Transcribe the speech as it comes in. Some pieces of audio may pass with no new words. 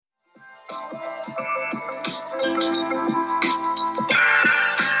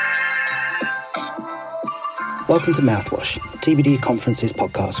Welcome to Mouthwash, TBD Conferences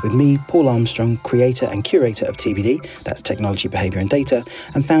podcast with me, Paul Armstrong, creator and curator of TBD, that's Technology, Behaviour and Data,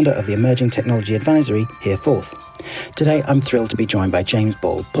 and founder of the Emerging Technology Advisory, Hereforth. Today, I'm thrilled to be joined by James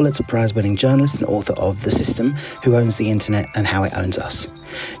Ball, Pulitzer Prize-winning journalist and author of The System, Who Owns the Internet and How It Owns Us.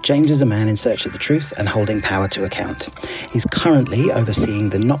 James is a man in search of the truth and holding power to account. He's currently overseeing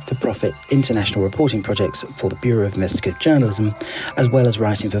the not-for-profit international reporting projects for the Bureau of Investigative Journalism, as well as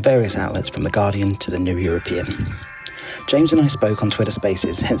writing for various outlets from The Guardian to The New European. James and I spoke on Twitter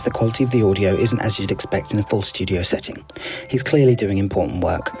Spaces, hence the quality of the audio isn't as you'd expect in a full studio setting. He's clearly doing important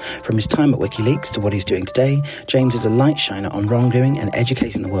work. From his time at WikiLeaks to what he's doing today, James is a light shiner on wrongdoing and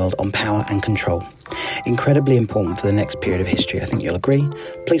educating the world on power and control. Incredibly important for the next period of history, I think you'll agree.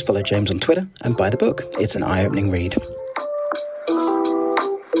 Please follow James on Twitter and buy the book. It's an eye-opening read.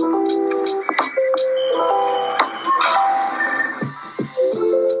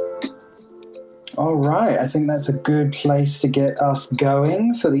 All right, I think that's a good place to get us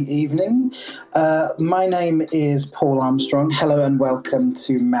going for the evening. My name is Paul Armstrong. Hello and welcome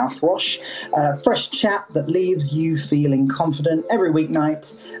to Mouthwash, fresh chat that leaves you feeling confident every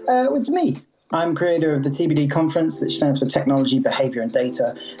weeknight with me. I'm creator of the TBD conference, which stands for Technology, Behaviour and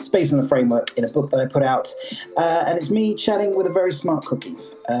Data. It's based on a framework in a book that I put out. And it's me chatting with a very smart cookie.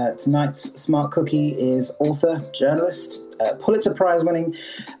 Tonight's smart cookie is author, journalist, Pulitzer Prize-winning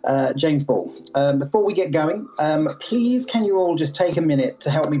James Ball. Before we get going, please can you all just take a minute to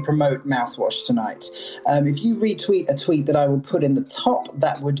help me promote Mouthwash tonight? If you retweet a tweet that I will put in the top,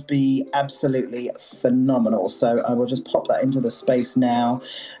 that would be absolutely phenomenal. So I will just pop that into the space now,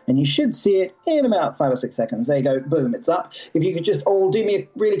 and you should see it in about 5 or 6 seconds. There you go. Boom, it's up. If you could just all do me a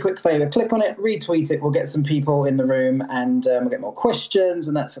really quick favor, click on it, retweet it. We'll get some people in the room, and we'll get more questions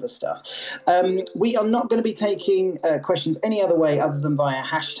and that sort of stuff. We are not going to be taking questions any other way other than via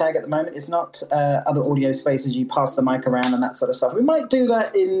hashtag at the moment. It's not other audio spaces. You pass the mic around and that sort of stuff. We might do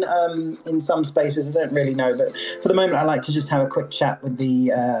that in some spaces. I don't really know, but for the moment, I like to just have a quick chat with the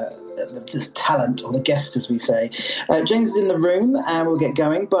talent, or the guest, as we say. James is in the room, and we'll get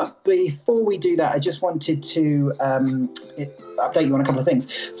going. But before we do that, I just wanted to update you on a couple of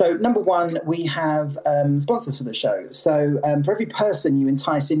things. So, number one, we have sponsors for the show. So, for every person you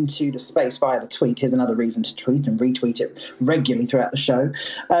entice into the space via the tweet, here's another reason to tweet and retweet it regularly throughout the show.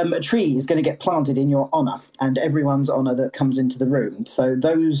 A tree is going to get planted in your honour, and everyone's honour that comes into the room. So,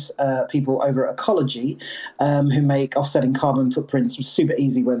 those people over at Ecology who make offsetting carbon footprints super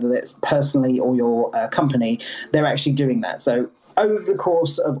easy, whether it's personally or your company, they're actually doing that. So over the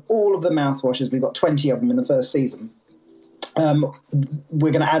course of all of the mouthwashes, we've got 20 of them in the first season.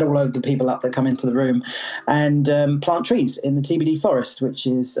 We're going to add all of the people up that come into the room and plant trees in the TBD forest, which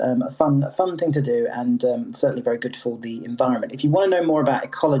is a fun thing to do, and certainly very good for the environment. If you want to know more about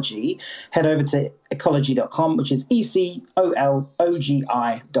Ecology, head over to ecology.com, which is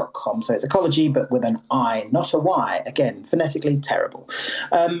ECOLOGI.com. So it's Ecology, but with an I, not a Y. Again, phonetically terrible.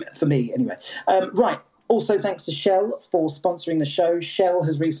 For me, anyway. Right. Also, thanks to Shell for sponsoring the show. Shell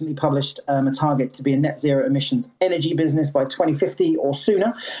has recently published a target to be a net zero emissions energy business by 2050 or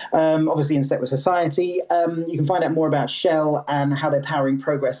sooner, obviously in step with society. You can find out more about Shell and how they're powering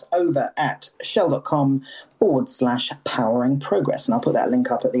progress over at shell.com/powering progress. And I'll put that link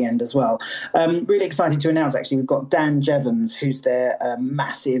up at the end as well. Really excited to announce, actually, we've got Dan Jevons, who's their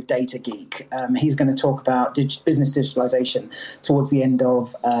massive data geek. He's going to talk about business digitalization towards the end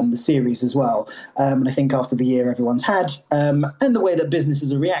of the series as well. And I think after the year everyone's had and the way that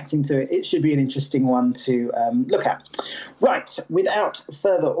businesses are reacting to it, it should be an interesting one to look at. Right, without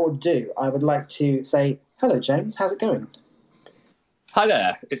further ado, I would like to say, hello, James. How's it going? Hi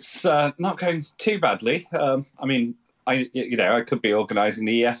there. It's not going too badly. I mean, I could be organising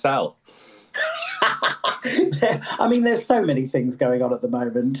the ESL. I mean, there's so many things going on at the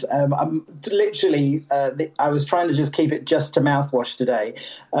moment. I'm literally, I was trying to just keep it just to mouthwash today,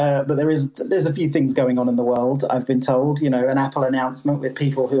 but there's a few things going on in the world. I've been told, an Apple announcement with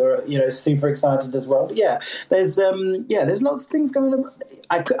people who are, super excited as well. But there's lots of things going on.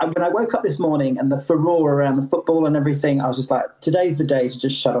 When I woke up this morning and the furore around the football and everything, I was just like, today's the day to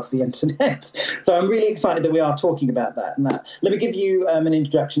just shut off the internet. So I'm really excited that we are talking about that and that. Let me give you an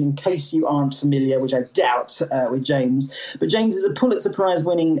introduction in case you aren't familiar, which I doubt, with James. But James is a Pulitzer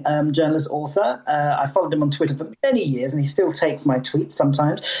Prize-winning journalist, author. I followed him on Twitter for many years, and he still takes my tweets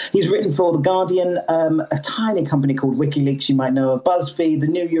sometimes. He's written for The Guardian, a tiny company called WikiLeaks, you might know of, BuzzFeed, The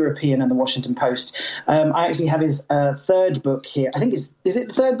New European, and The Washington Post. I actually have his third book here. I think is it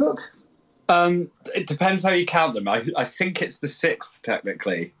the third book? It depends how you count them. I think it's the sixth,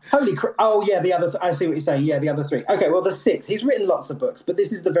 technically. Holy crap. Oh, yeah, the other... I see what you're saying. Yeah, the other three. Okay, well, the sixth. He's written lots of books, but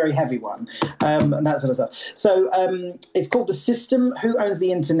this is the very heavy one, and that sort of stuff. So it's called The System, Who Owns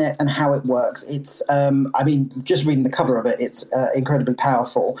the Internet and How It Works. It's, just reading the cover of it, it's incredibly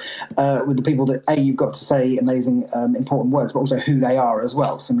powerful with the people that, you've got to say amazing, important words, but also who they are as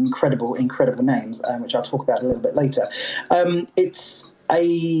well. Some incredible, incredible names, which I'll talk about a little bit later. It's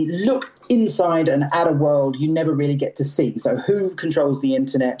a look inside and at a world you never really get to see. So who controls the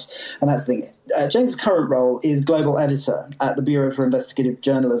internet? And that's the thing. James's current role is global editor at the Bureau for Investigative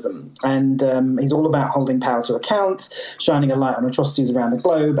Journalism. And he's all about holding power to account, shining a light on atrocities around the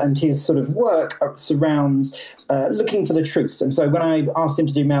globe. And his sort of work surrounds looking for the truth. And so when I asked him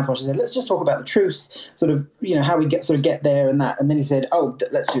to do Mouthwash, I said, let's just talk about the truth, sort of, how we get there and that. And then he said,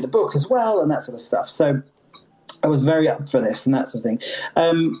 let's do the book as well and that sort of stuff. So I was very up for this and that sort of thing.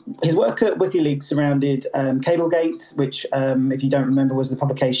 His work at WikiLeaks surrounded Cablegate, which, if you don't remember, was the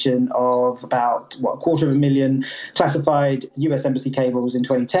publication of about, 250,000 classified US Embassy cables in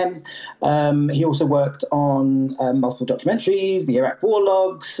 2010. He also worked on multiple documentaries, the Iraq war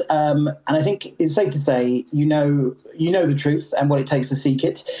logs, and I think it's safe to say you know the truth and what it takes to seek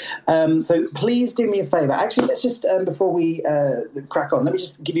it. So please do me a favour. Actually, let's just, before we crack on, let me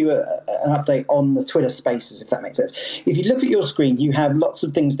just give you an update on the Twitter Spaces, if that makes sense. If you look at your screen, you have lots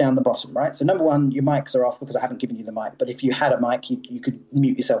of things down the bottom, right? So number one, your mics are off because I haven't given you the mic, but if you had a mic, you could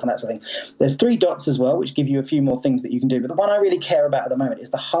mute yourself and that sort of thing. There's 3 dots as well, which give you a few more things that you can do. But the one I really care about at the moment is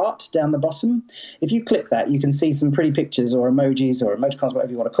the heart down the bottom. If you click that, you can see some pretty pictures or emojis or emoticons,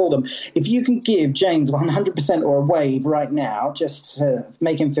 whatever you want to call them. If you can give James 100% or a wave right now, just to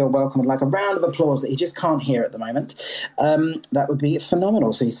make him feel welcome with like a round of applause that he just can't hear at the moment, that would be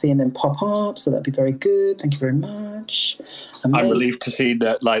phenomenal. So you're seeing them pop up, so that'd be very good. Thank you very much. I'm relieved to see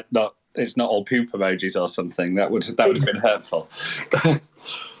that, it's not all poop emojis or something. That would have been hurtful.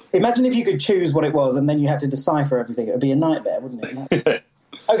 Imagine if you could choose what it was and then you had to decipher everything. It would be a nightmare, wouldn't it?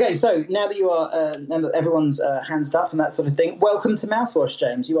 Okay, so now that everyone's hands up and that sort of thing, welcome to Mouthwash,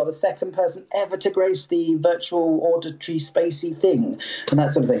 James. You are the second person ever to grace the virtual auditory spacey thing and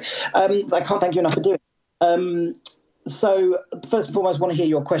that sort of thing. I can't thank you enough for doing it. So first and foremost, I want to hear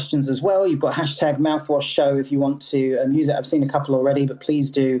your questions as well. You've got hashtag Mouthwash Show if you want to use it. I've seen a couple already, but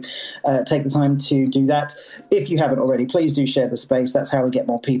please do take the time to do that. If you haven't already, please do share the space. That's how we get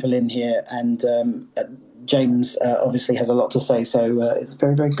more people in here. And James obviously has a lot to say, so it's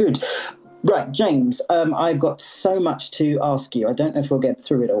very, very good. Right, James, I've got so much to ask you. I don't know if we'll get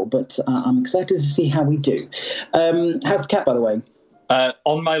through it all, but I'm excited to see how we do. How's the cat, by the way?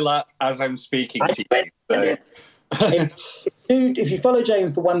 On my lap as I'm speaking to you. So. If you follow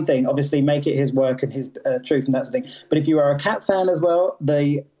James, for one thing, obviously make it his work and his truth and that sort of thing. But if you are a cat fan as well,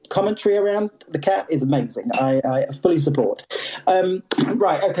 the commentary around the cat is amazing. I fully support.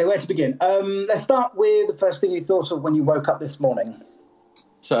 Right, okay, where to begin? Let's start with the first thing you thought of when you woke up this morning.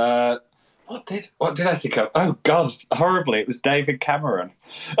 So, what did I think of? Oh God, horribly! It was David Cameron.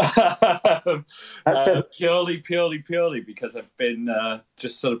 That says purely because I've been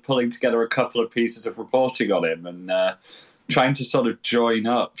just sort of pulling together a couple of pieces of reporting on him and trying to sort of join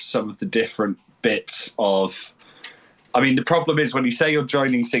up some of the different bits of. I mean, the problem is when you say you're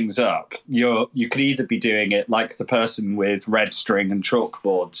joining things up, you could either be doing it like the person with red string and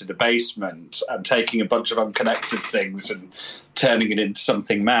chalkboards in a basement and taking a bunch of unconnected things and turning it into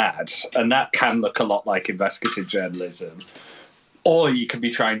something mad, and that can look a lot like investigative journalism. Or you could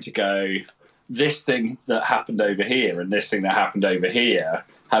be trying to go, this thing that happened over here and this thing that happened over here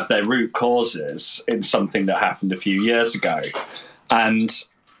have their root causes in something that happened a few years ago. And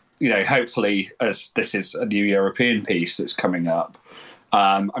hopefully, as this is a new European piece that's coming up,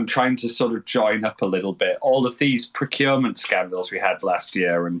 I'm trying to sort of join up a little bit all of these procurement scandals we had last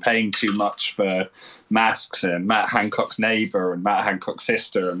year and paying too much for masks and Matt Hancock's neighbour and Matt Hancock's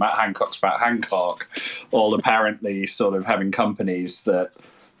sister and Matt Hancock's Matt Hancock, all apparently sort of having companies that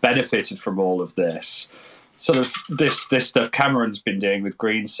benefited from all of this. Sort of this stuff Cameron's been doing with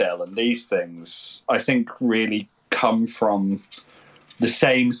Greensill and these things, I think really come from the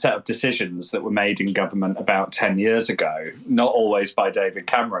same set of decisions that were made in government about 10 years ago, not always by David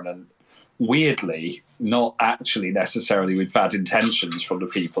Cameron, and weirdly, not actually necessarily with bad intentions from the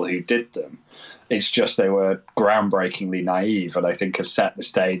people who did them. It's just they were groundbreakingly naive, and I think have set the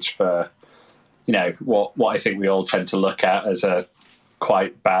stage for, what I think we all tend to look at as a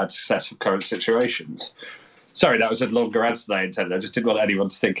quite bad set of current situations. Sorry, that was a longer answer than I intended. I just didn't want anyone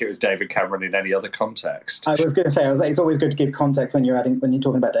to think it was David Cameron in any other context. I was going to say, it's always good to give context when you're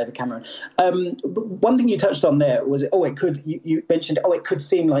talking about David Cameron. One thing you touched on there was, you mentioned, it could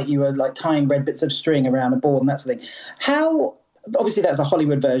seem like you were like tying red bits of string around a board and that sort of thing. How? Obviously, that's a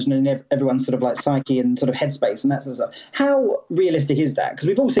Hollywood version, and everyone's sort of like psyche and sort of headspace and that sort of stuff. How realistic is that? Because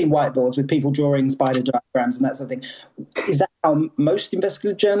we've all seen whiteboards with people drawing spider diagrams and that sort of thing. Is that how most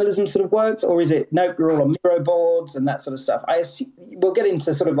investigative journalism sort of works, or is it nope, we're all on Miro boards and that sort of stuff? We'll get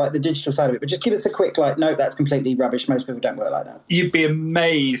into sort of like the digital side of it, but just give us a quick nope, that's completely rubbish. Most people don't work like that. You'd be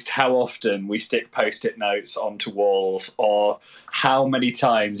amazed how often we stick Post-it notes onto walls, or how many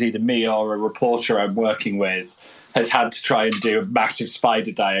times either me or a reporter I'm working with has had to try and do a massive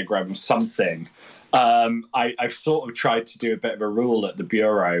spider diagram of something. I've sort of tried to do a bit of a rule at the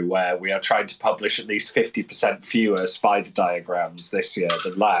Bureau where we are trying to publish at least 50% fewer spider diagrams this year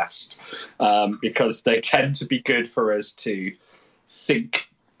than last, because they tend to be good for us to think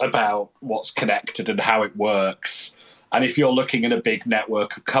about what's connected and how it works. And if you're looking at a big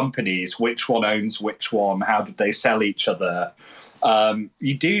network of companies, which one owns which one, how did they sell each other?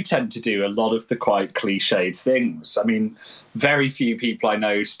 You do tend to do a lot of the quite cliched things. I mean, very few people I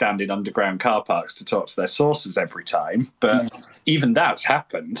know stand in underground car parks to talk to their sources every time, but even that's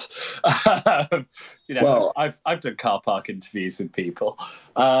happened. I've done car park interviews with people.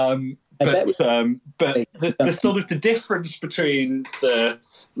 But the sort of the difference between the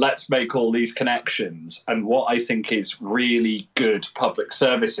let's make all these connections and what I think is really good public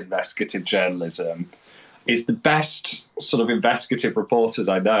service investigative journalism is the best sort of investigative reporters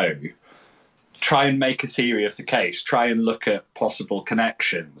I know try and make a theory of the case, try and look at possible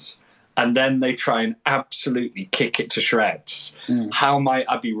connections, and then they try and absolutely kick it to shreds. How might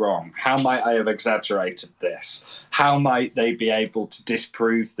I be wrong? How might I have exaggerated this? How might they be able to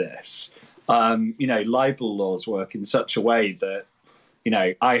disprove this? Libel laws work in such a way that,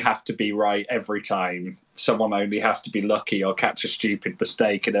 I have to be right every time. Someone only has to be lucky or catch a stupid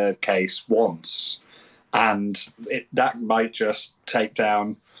mistake in a case once. And that might just take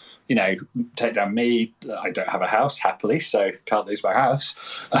down me. I don't have a house, happily, so can't lose my house.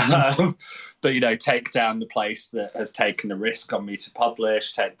 But, take down the place that has taken a risk on me to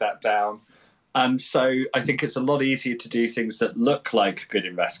publish, take that down. And so I think it's a lot easier to do things that look like good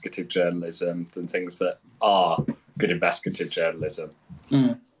investigative journalism than things that are good investigative journalism.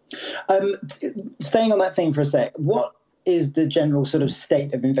 Staying on that theme for a sec, what is the general sort of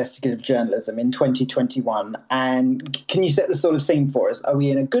state of investigative journalism in 2021? And can you set the sort of scene for us? Are we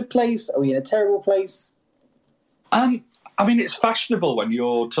in a good place? Are we in a terrible place? It's fashionable when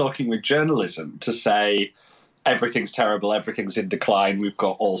you're talking with journalism to say everything's terrible, everything's in decline, we've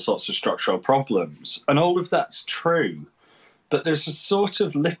got all sorts of structural problems. And all of that's true. But there's a sort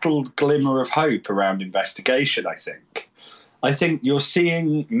of little glimmer of hope around investigation, I think. I think you're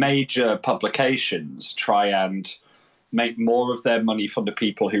seeing major publications try and make more of their money from the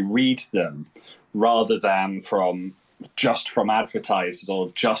people who read them rather than from advertisers or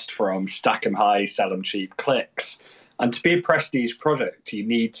just from stack 'em high, sell 'em cheap clicks. And to be a prestige product, you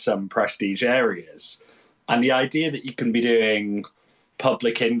need some prestige areas. And the idea that you can be doing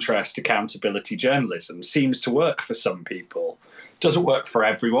public interest accountability journalism seems to work for some people. Doesn't work for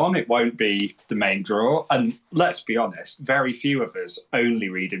everyone. It won't be the main draw. And let's be honest, very few of us only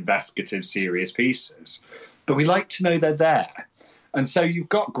read investigative, serious pieces. But we like to know they're there. And so you've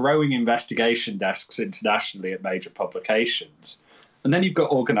got growing investigation desks internationally at major publications. And then you've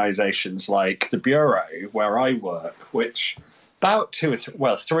got organisations like the Bureau, where I work, which about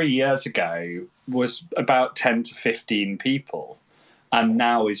 3 years ago was about 10 to 15 people, and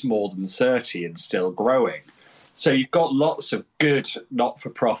now is more than 30 and still growing. So you've got lots of good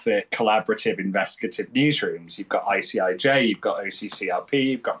not-for-profit collaborative investigative newsrooms. You've got ICIJ, you've got OCCRP,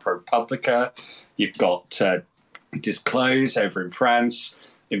 you've got ProPublica, you've got Disclose over in France,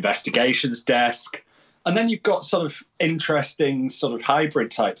 Investigations Desk. And then you've got sort of interesting sort of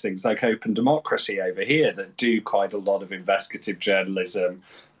hybrid type things like Open Democracy over here that do quite a lot of investigative journalism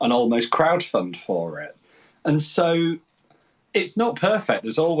and almost crowdfund for it. And so it's not perfect.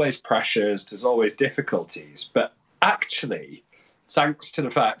 There's always pressures, there's always difficulties. But actually, thanks to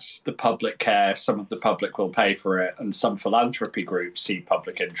the fact the public care, some of the public will pay for it, and some philanthropy groups see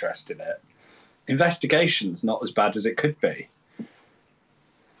public interest in it, investigation's not as bad as it could be.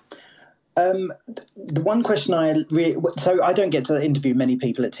 The one question so I don't get to interview many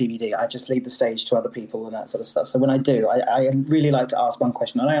people at TBD. I just leave the stage to other people and that sort of stuff. So when I do, I really like to ask one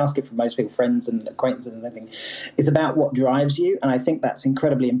question, and I ask it from most people, friends and acquaintances and everything. It's about what drives you, and I think that's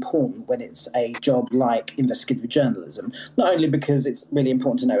incredibly important when it's a job like investigative journalism. Not only because it's really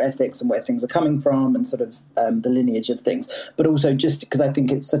important to know ethics and where things are coming from and sort of the lineage of things, but also just because I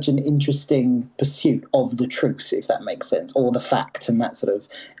think it's such an interesting pursuit of the truth, if that makes sense, or the fact and that sort of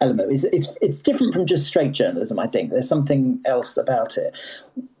element. It's different from just straight journalism, I think. There's something else about it.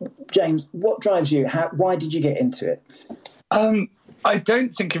 James, what drives you? why did you get into it? I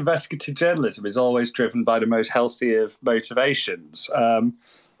don't think investigative journalism is always driven by the most healthy of motivations. I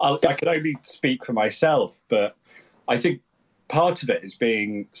can only speak for myself, but I think part of it is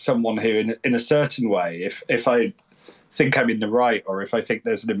being someone who, in a certain way, if I think I'm in the right or if I think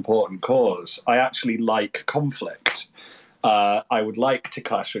there's an important cause, I actually like conflict. I would like to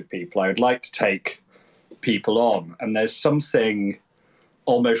clash with people. I would like to take people on. And there's something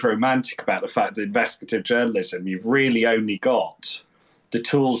almost romantic about the fact that investigative journalism, you've really only got the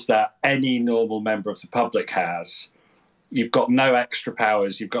tools that any normal member of the public has. You've got no extra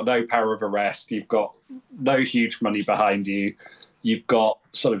powers. You've got no power of arrest. You've got no huge money behind you. You've got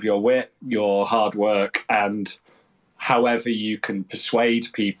sort of your wit, your hard work, and however you can persuade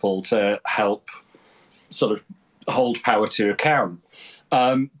people to help sort of hold power to account.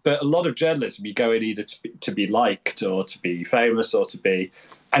 But a lot of journalism, you go in either to be liked or to be famous or to be,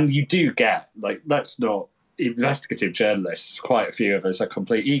 and you do get, like, let's not, investigative journalists, quite a few of us are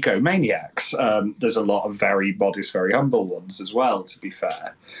complete egomaniacs. There's a lot of very modest, very humble ones as well, to be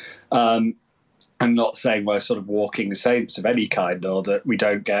fair. I'm not saying we're sort of walking saints of any kind or that we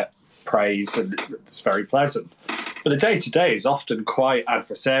don't get praise and it's very pleasant. But the day-to-day is often quite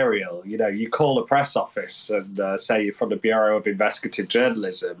adversarial. You know, you call a press office and say you're from the Bureau of Investigative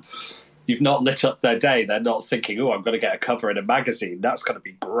Journalism. You've not lit up their day. They're not thinking, oh, I'm going to get a cover in a magazine. That's going to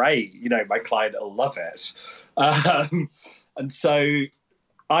be great. You know, my client will love it. And so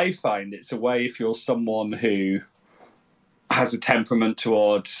I find it's a way, if you're someone who has a temperament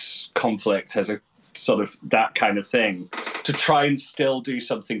towards conflict, has a sort of that kind of thing, to try and still do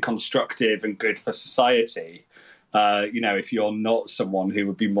something constructive and good for society. You know, if you're not someone who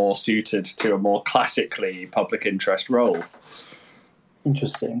would be more suited to a more classically public interest role.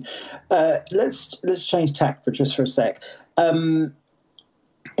 Interesting. Let's change tack for a sec.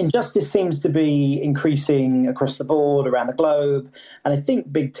 Injustice seems to be increasing across the board, around the globe, and I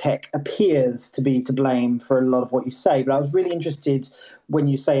think big tech appears to be to blame for a lot of what you say. But I was really interested when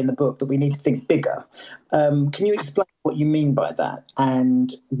you say in the book that we need to think bigger. Can you explain what you mean by that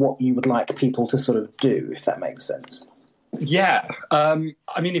and what you would like people to sort of do, if that makes sense? Yeah. I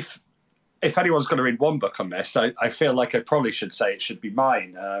mean, if anyone's going to read one book on this, I feel like I probably should say it should be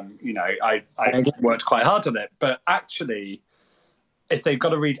mine. You know, I worked quite hard on it, but actually, if they've got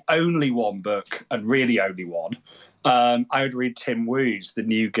to read only one book, and really only one, I would read Tim Wu's The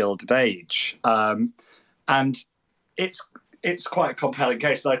New Gilded Age. And it's quite a compelling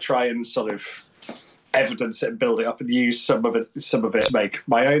case. And I try and sort of evidence it and build it up and use some of it to make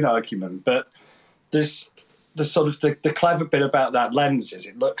my own argument. But there's the sort of the clever bit about that lens is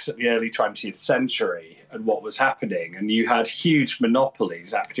it looks at the early 20th century and what was happening. And you had huge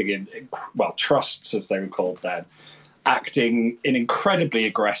monopolies acting in trusts, as they were called then, acting in incredibly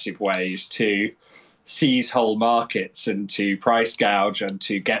aggressive ways to seize whole markets and to price gouge and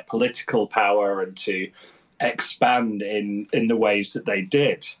to get political power and to expand in the ways that they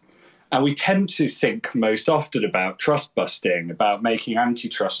did. And we tend to think most often about trust busting, about making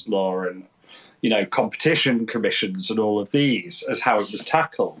antitrust law and, you know, competition commissions and all of these as how it was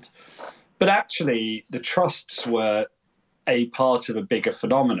tackled. But actually, the trusts were a part of a bigger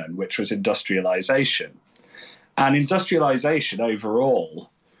phenomenon, which was industrialization. And industrialization overall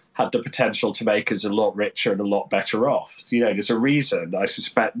had the potential to make us a lot richer and a lot better off. You know, there's a reason I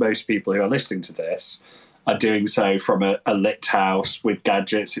suspect most people who are listening to this are doing so from a lit house with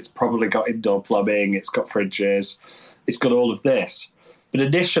gadgets. It's probably got indoor plumbing, it's got fridges, it's got all of this. But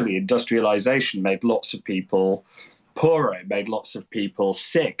initially, industrialization made lots of people poorer, it made lots of people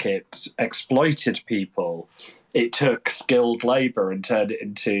sick, it exploited people. It took skilled labor and turned it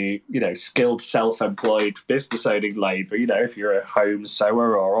into, you know, skilled self-employed business owning labor, you know, if you're a home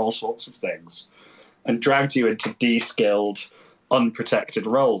sewer or all sorts of things, and dragged you into de-skilled, unprotected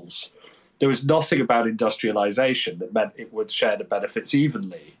roles. There was nothing about industrialization that meant it would share the benefits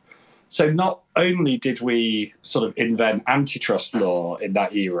evenly. So not only did we sort of invent antitrust law in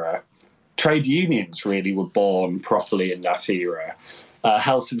that era, trade unions really were born properly in that era.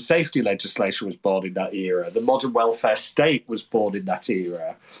 Health and safety legislation was born in that era. The modern welfare state was born in that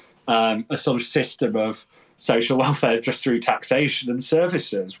era. A sort of system of social welfare just through taxation and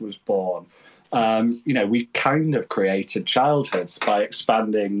services was born. We kind of created childhoods by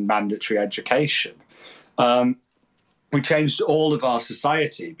expanding mandatory education. We changed all of our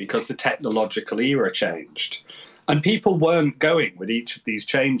society because the technological era changed. And people weren't going with each of these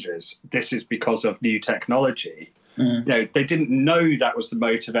changes. This is because of new technology. They didn't know that was the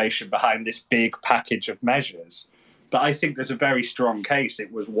motivation behind this big package of measures. But I think there's a very strong case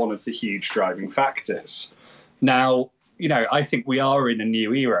it was one of the huge driving factors. Now, I think we are in a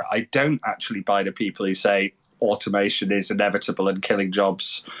new era. I don't actually buy the people who say automation is inevitable and killing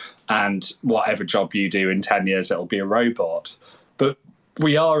jobs, and whatever job you do in 10 years, it'll be a robot. But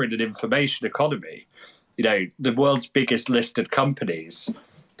we are in an information economy. The world's biggest listed companies,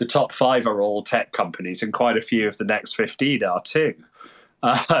 the top 5 are all tech companies, and quite a few of the next 15 are too.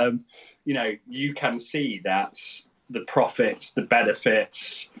 You can see that the profits, the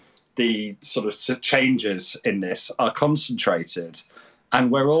benefits, the sort of changes in this are concentrated.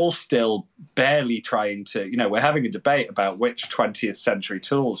 And we're all still barely trying to, we're having a debate about which 20th century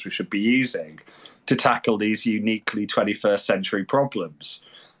tools we should be using to tackle these uniquely 21st century problems.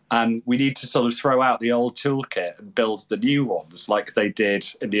 And we need to sort of throw out the old toolkit and build the new ones like they did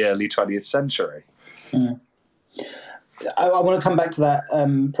in the early 20th century. I want to come back to that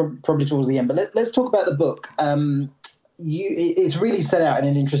probably towards the end, but let's talk about the book. It's really set out in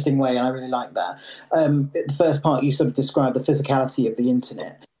an interesting way, and I really like that. The first part, you sort of describe the physicality of the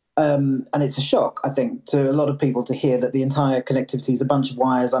internet. And it's a shock, I think, to a lot of people to hear that the entire connectivity is a bunch of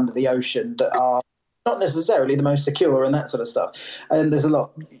wires under the ocean that are not necessarily the most secure and that sort of stuff. And there's a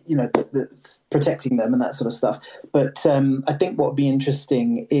lot, that's protecting them and that sort of stuff. But I think what would be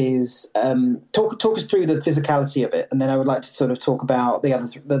interesting is talk us through the physicality of it, and then I would like to sort of talk about the other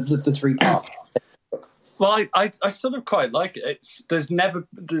the 3 parts. Well, I sort of quite like it. There's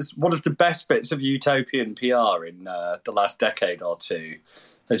one of the best bits of utopian PR in the last decade or two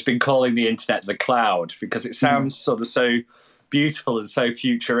has been calling the internet the cloud, because it sounds sort of so beautiful and so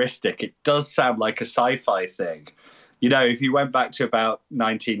futuristic. It does sound like a sci-fi thing. If you went back to about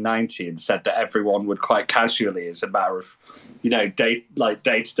 1990 and said that everyone would quite casually, as a matter of,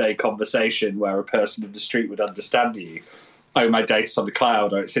 day-to-day conversation where a person in the street would understand you, oh, my data's on the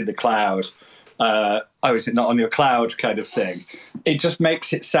cloud, or it's in the cloud, oh, is it not on your cloud kind of thing. It just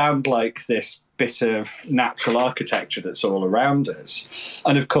makes it sound like this bit of natural architecture that's all around us.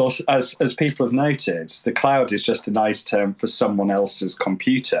 And of course, as people have noted, the cloud is just a nice term for someone else's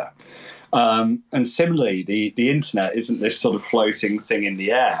computer. And similarly, the internet isn't this sort of floating thing in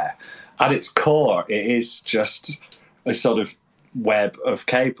the air. At its core, it is just a sort of web of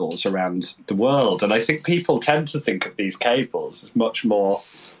cables around the world. And I think people tend to think of these cables as much more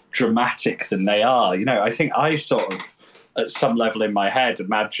dramatic than they are. I think I sort of, at some level in my head,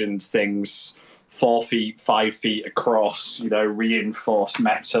 imagined things 4 feet, 5 feet across, reinforced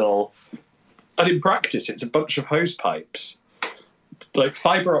metal. And in practice, it's a bunch of hose pipes. Like,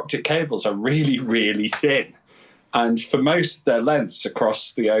 fiber optic cables are really, really thin. And for most of their lengths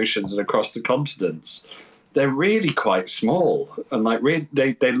across the oceans and across the continents, they're really quite small. And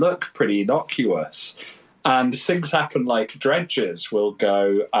they look pretty innocuous. And things happen like dredgers will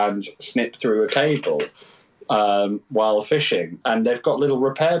go and snip through a cable while fishing, and they've got little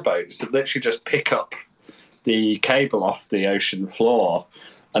repair boats that literally just pick up the cable off the ocean floor,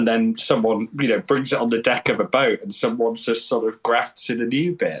 and then someone brings it on the deck of a boat, and someone just sort of grafts in a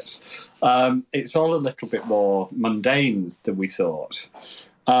new bit. It's all a little bit more mundane than we thought.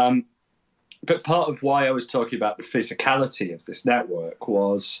 But part of why I was talking about the physicality of this network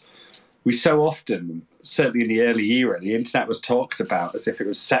was we so often, certainly in the early era, the internet was talked about as if it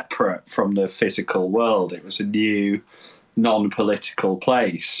was separate from the physical world. It was a new, non-political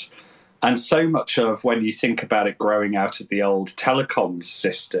place. And so much of, when you think about it growing out of the old telecom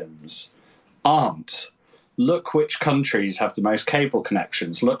systems, aren't. Look which countries have the most cable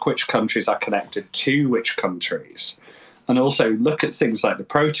connections. Look which countries are connected to which countries. And also look at things like the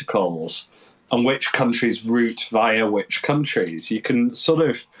protocols and which countries route via which countries. You can sort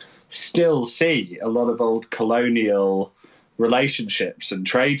of still see a lot of old colonial relationships and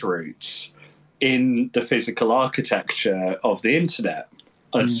trade routes in the physical architecture of the internet,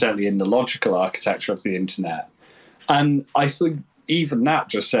 and certainly in the logical architecture of the internet. And I think even that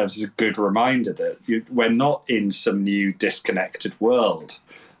just serves as a good reminder that we're not in some new disconnected world,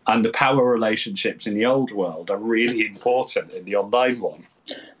 and the power relationships in the old world are really important in the online one.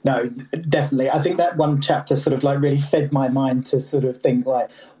 No, definitely. I think that one chapter sort of like really fed my mind to sort of think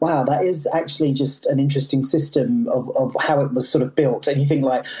like, wow, that is actually just an interesting system of how it was sort of built. And you think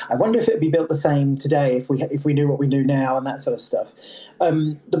like, I wonder if it'd be built the same today if we knew what we knew now and that sort of stuff.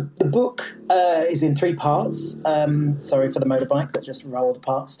 The book is in 3 parts. Sorry for the motorbike that just rolled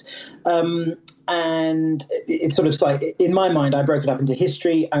past. And it's sort of like, in my mind, I broke it up into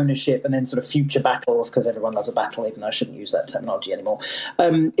history, ownership, and then sort of future battles, because everyone loves a battle, even though I shouldn't use that terminology anymore.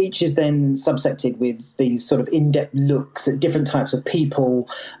 Each is then subsected with these sort of in-depth looks at different types of people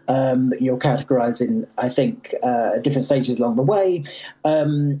that you'll categorize in, I think, at different stages along the way.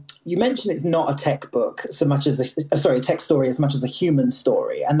 You mentioned it's not a tech book so much as a tech story as much as a human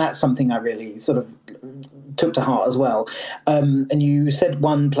story, and that's something I really sort of took to heart as well. And you said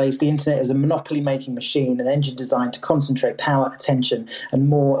one place, the internet is a monopoly-making machine, an engine designed to concentrate power, attention, and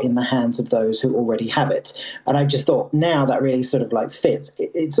more in the hands of those who already have it. And I just thought, now that really sort of like fits.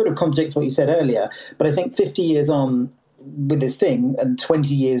 It sort of contradicts what you said earlier, but I think 50 years on with this thing and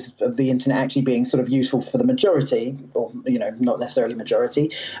 20 years of the internet actually being sort of useful for the majority, or, you know, not necessarily majority,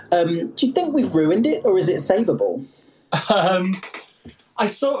 do you think we've ruined it, or is it savable?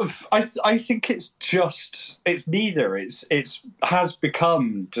 I think it's neither. It has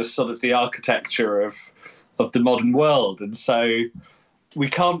become just sort of the architecture of the modern world, and so we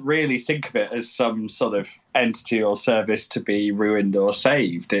can't really think of it as some sort of entity or service to be ruined or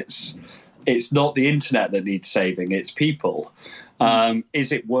saved. It's not the internet that needs saving, it's people.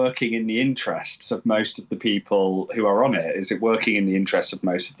 Is it working in the interests of most of the people who are on it? Is it working in the interests of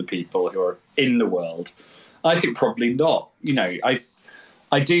most of the people who are in the world? I think probably not. You know,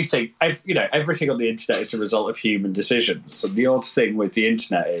 I do think, everything on the internet is a result of human decisions. And the odd thing with the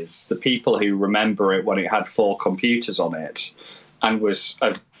internet is the people who remember it when it had 4 computers on it and was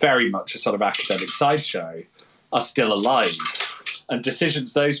very much a sort of academic sideshow are still alive. And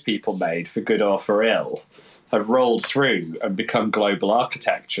decisions those people made, for good or for ill, have rolled through and become global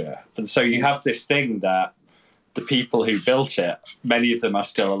architecture. And so you have this thing that the people who built it, many of them are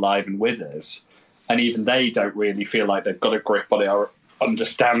still alive and with us, and even they don't really feel like they've got a grip on it or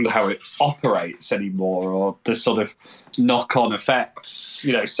understand how it operates anymore, or the sort of knock-on effects,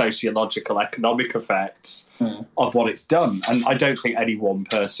 sociological, economic effects of what it's done. And I don't think any one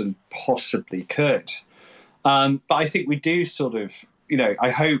person possibly could. But I think we do sort of, I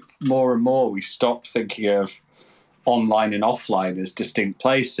hope more and more we stop thinking of online and offline as distinct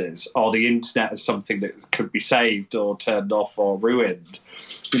places, or the internet as something that could be saved or turned off or ruined.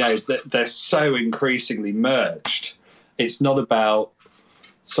 They're so increasingly merged. It's not about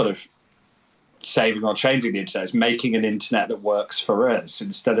sort of saving or changing the internet. It's making an internet that works for us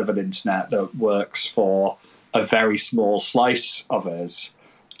instead of an internet that works for a very small slice of us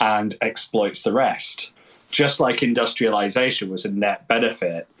and exploits the rest. Just like industrialization was a net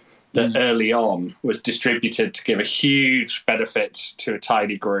benefit that early on was distributed to give a huge benefit to a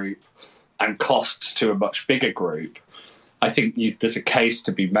tiny group and costs to a much bigger group, I think there's a case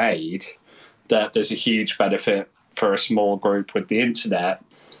to be made that there's a huge benefit for a small group with the internet,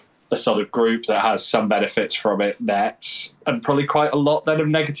 a sort of group that has some benefits from it nets, and probably quite a lot then of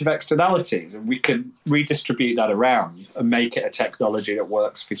negative externalities. And we can redistribute that around and make it a technology that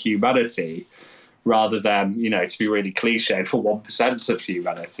works for humanity, rather than, to be really cliched, for 1% of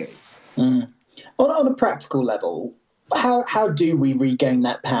humanity. On a practical level, how do we regain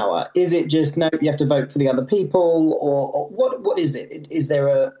that power? Is it just, no, you have to vote for the other people, or what is it? Is there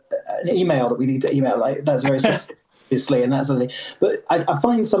an email that we need to email? Like, that's very simple, obviously, and that sort of thing. But I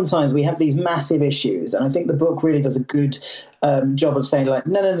find sometimes we have these massive issues, and I think the book really does a good job of saying, like,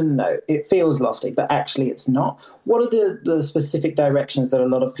 no, it feels lofty, but actually it's not. What are the specific directions that a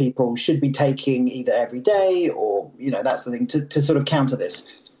lot of people should be taking either every day or, that sort of thing to sort of counter this?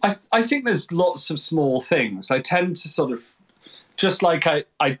 I think there's lots of small things. I tend to sort of, just like I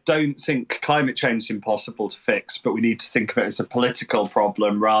don't think climate change is impossible to fix, but we need to think of it as a political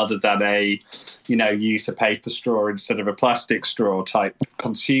problem rather than a, use a paper straw instead of a plastic straw type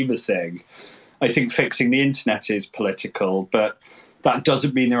consumer thing. I think fixing the internet is political, but that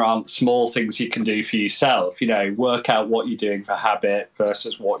doesn't mean there aren't small things you can do for yourself. Work out what you're doing for habit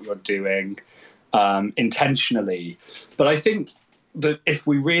versus what you're doing intentionally. But I think that if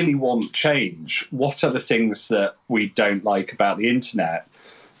we really want change, what are the things that we don't like about the internet?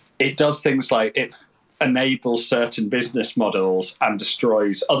 It does things like it enables certain business models and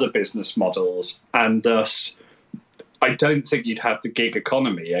destroys other business models. And thus, I don't think you'd have the gig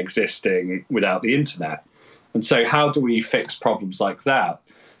economy existing without the internet. And so how do we fix problems like that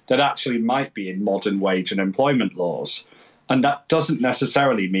actually might be in modern wage and employment laws? And that doesn't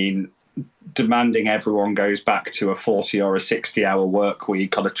necessarily mean demanding everyone goes back to a 40 or a 60-hour work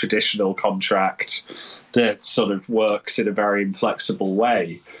week on a traditional contract that sort of works in a very inflexible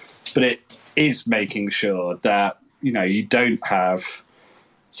way. But it is making sure that, you don't have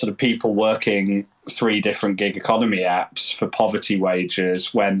sort of people working 3 different gig economy apps for poverty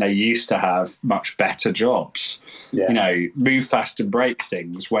wages when they used to have much better jobs. Yeah. Move fast and break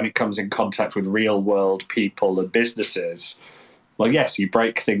things when it comes in contact with real world people and businesses. Well, yes, you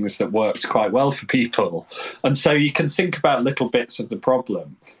break things that worked quite well for people. And so you can think about little bits of the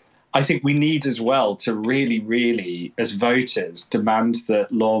problem. I think we need as well to really, really, as voters, demand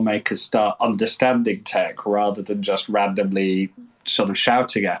that lawmakers start understanding tech rather than just randomly sort of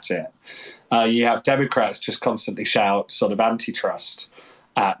shouting at it. You have Democrats just constantly shout sort of antitrust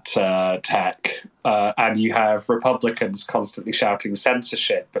at tech, and you have Republicans constantly shouting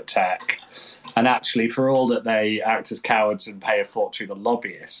censorship at tech. And actually, for all that they act as cowards and pay a fortune on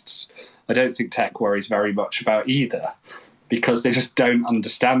lobbyists, I don't think tech worries very much about either, because they just don't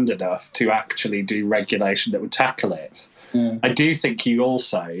understand enough to actually do regulation that would tackle it. I do think you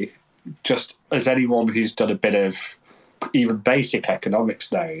also, just as anyone who's done a bit of even basic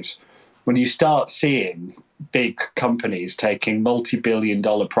economics knows, when you start seeing big companies taking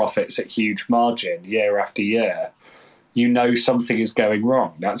multi-billion-dollar profits at huge margin year after year, something is going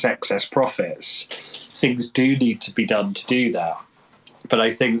wrong. That's excess profits. Things do need to be done to do that. But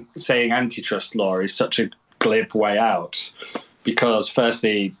I think saying antitrust law is such a glib way out, because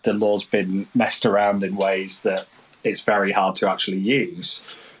firstly, the law's been messed around in ways that it's very hard to actually use.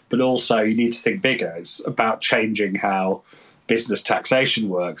 But also, you need to think bigger. It's about changing how business taxation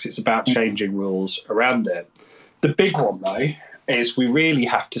works. It's about changing rules around it. The big one, though, is we really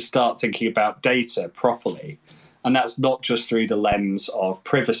have to start thinking about data properly. And that's not just through the lens of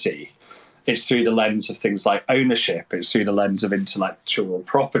privacy. It's through the lens of things like ownership. It's through the lens of intellectual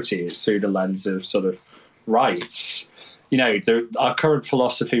property. It's through the lens of sort of rights. Our current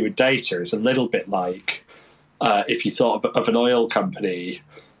philosophy with data is a little bit like if you thought of an oil company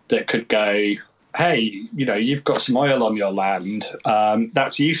that could go, hey, you've got some oil on your land.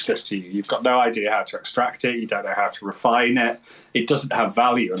 That's useless to you. You've got no idea how to extract it. You don't know how to refine it. It doesn't have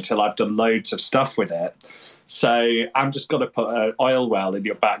value until I've done loads of stuff with it. So I'm just going to put an oil well in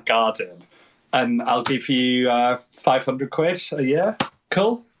your back garden and I'll give you 500 quid a year.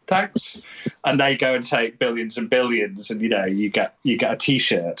 Cool, thanks. And they go and take billions and billions and, you get a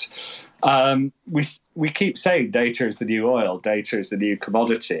T-shirt. We keep saying data is the new oil, data is the new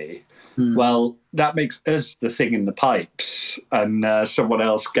commodity. Well, that makes us the thing in the pipes and someone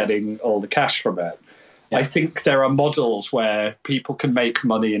else getting all the cash from it. Yeah. I think there are models where people can make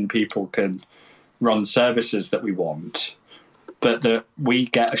money and people can run services that we want, but that we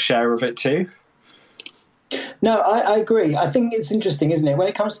get a share of it too. No, I agree. I think it's interesting, isn't it? When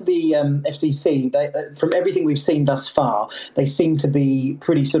it comes to the FCC, from everything we've seen thus far, they seem to be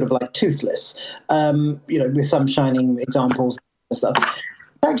pretty sort of like toothless, with some shining examples and stuff.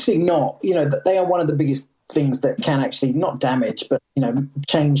 Actually not. They are one of the biggest things that can actually not damage, but,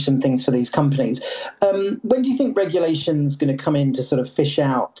 change some things for these companies. When do you think regulation's going to come in to sort of fish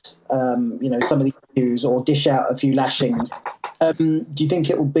out, some of the issues or dish out a few lashings? Do you think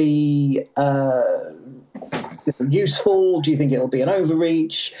it'll be useful? Do you think it'll be an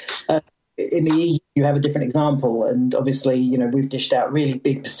overreach? In the EU, you have a different example, and obviously, we've dished out really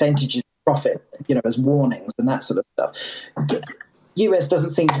big percentages of profit, as warnings and that sort of stuff. US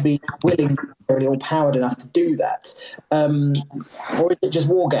doesn't seem to be willing or powered enough to do that, or is it just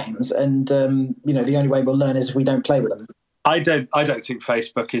war games? And the only way we'll learn is if we don't play with them. I don't think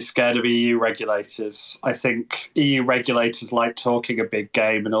Facebook is scared of EU regulators. I think EU regulators like talking a big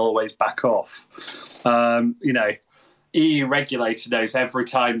game and always back off. EU regulator knows every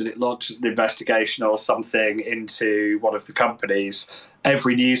time that it launches an investigation or something into one of the companies,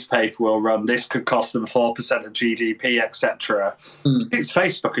 every newspaper will run, this could cost them 4% of GDP, etc. It's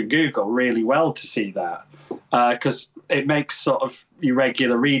Facebook and Google really well to see that, because it makes sort of your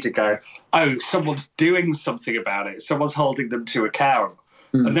regular reader go, oh, someone's doing something about it. Someone's holding them to account.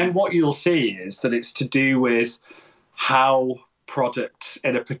 And then what you'll see is that it's to do with how products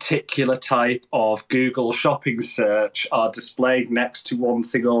in a particular type of Google shopping search are displayed next to one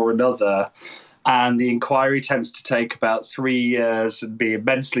thing or another. And the inquiry tends to take about 3 years and be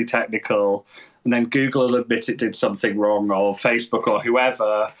immensely technical. And then Google will admit it did something wrong, or Facebook or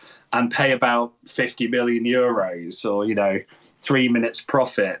whoever, and pay about 50 million euros or, 3 minutes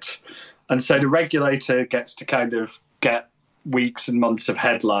profit. And so the regulator gets to kind of get weeks and months of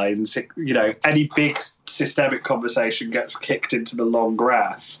headlines. Any big systemic conversation gets kicked into the long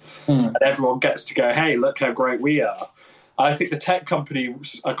grass, and everyone gets to go, hey, look how great we are. I think the tech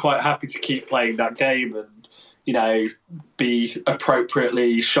companies are quite happy to keep playing that game and, be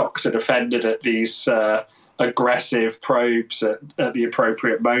appropriately shocked and offended at these aggressive probes at the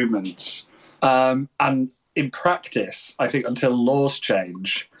appropriate moments. And in practice, I think until laws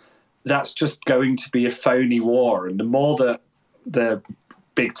change, that's just going to be a phony war. And the more that the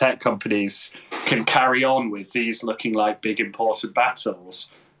big tech companies can carry on with these looking like big important battles,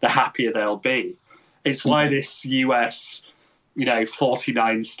 the happier they'll be. It's why this US,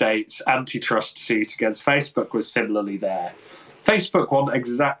 49 states antitrust suit against Facebook was similarly there. Facebook won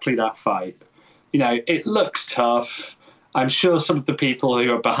exactly that fight. It looks tough. I'm sure some of the people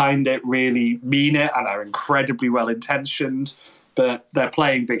who are behind it really mean it and are incredibly well-intentioned, but they're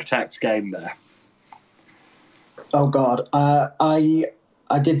playing big tech's game there. Oh, God. I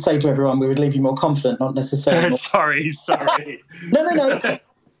did say to everyone we would leave you more confident, not necessarily more... Sorry. No.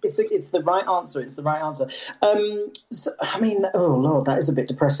 It's the right answer. It's the right answer. Oh Lord, that is a bit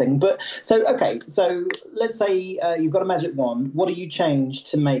depressing. But so let's say you've got a magic wand. What do you change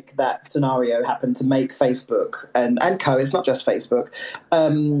to make that scenario happen? To make Facebook and co, it's not just Facebook,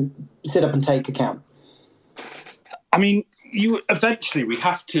 sit up and take account. I mean, eventually we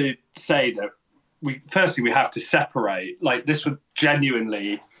have to say that we have to separate. Like, this would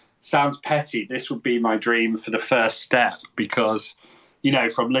genuinely sounds petty. This would be my dream for the first step, because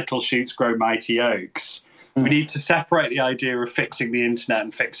from little shoots grow mighty oaks. We need to separate the idea of fixing the internet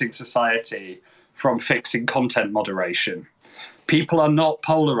and fixing society from fixing content moderation. People are not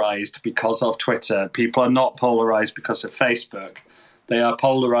polarized because of Twitter. People are not polarized because of Facebook. They are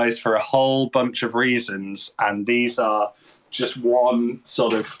polarized for a whole bunch of reasons, and these are just one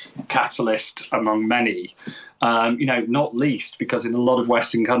sort of catalyst among many. Not least because in a lot of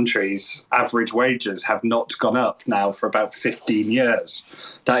Western countries, average wages have not gone up now for about 15 years.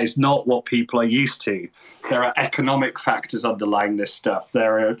 That is not what people are used to. There are economic factors underlying this stuff.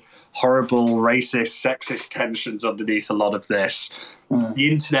 There are horrible racist, sexist tensions underneath a lot of this. The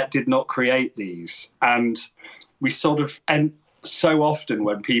internet did not create these. And we sort of... so often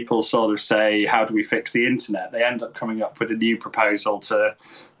when people sort of say, how do we fix the internet, they end up coming up with a new proposal to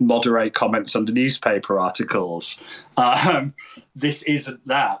moderate comments under newspaper articles. This isn't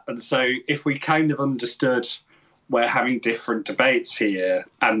that. And so if we kind of understood we're having different debates here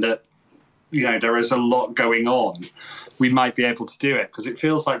and that, there is a lot going on, we might be able to do it. Because it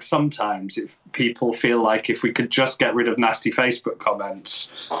feels like sometimes if people feel like if we could just get rid of nasty Facebook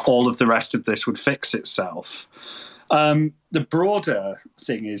comments, all of the rest of this would fix itself. The broader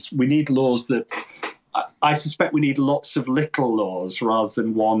thing is we need laws that... I suspect we need lots of little laws rather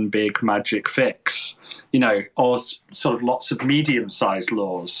than one big magic fix, or sort of lots of medium-sized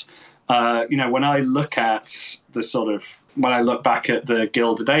laws. When I look back at the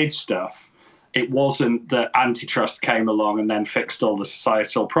Gilded Age stuff, it wasn't that antitrust came along and then fixed all the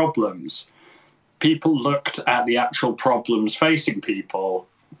societal problems. People looked at the actual problems facing people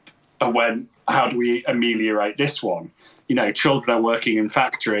and went, how do we ameliorate this one? Children are working in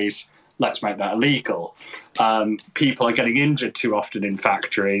factories, let's make that illegal. People are getting injured too often in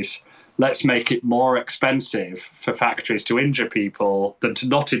factories, let's make it more expensive for factories to injure people than to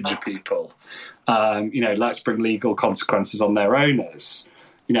not injure people. Let's bring legal consequences on their owners.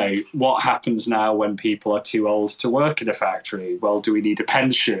 What happens now when people are too old to work in a factory? Well, do we need a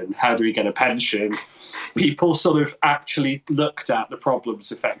pension? How do we get a pension? People sort of actually looked at the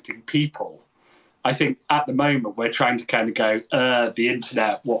problems affecting people. I think at the moment we're trying to kind of go, the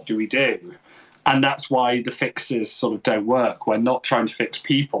internet, what do we do? And that's why the fixes sort of don't work. We're not trying to fix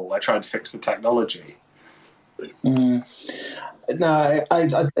people, we're trying to fix the technology. No, I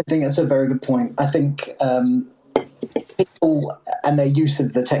think that's a very good point. I think people and their use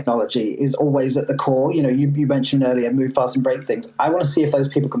of the technology is always at the core. You mentioned earlier, move fast and break things. I want to see if those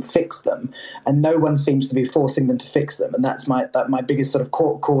people can fix them, and no one seems to be forcing them to fix them. And that's my biggest sort of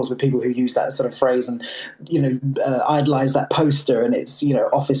cause with people who use that sort of phrase and idolize that poster, and it's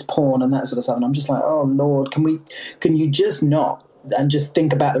office porn and that sort of stuff. And I'm just like, oh Lord, can you just not? And just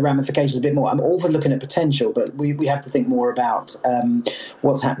think about the ramifications a bit more. I'm all for looking at potential, but we have to think more about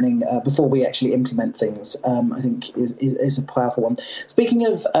what's happening before we actually implement things. I think is a powerful one. Speaking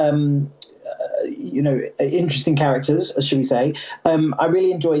of interesting characters, should we say? I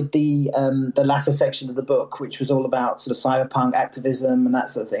really enjoyed the latter section of the book, which was all about sort of cyberpunk activism and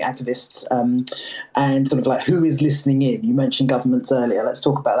that sort of thing, activists, and sort of like who is listening in. You mentioned governments earlier. Let's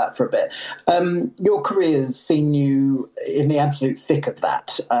talk about that for a bit. Your career's seen you in the absolute thick of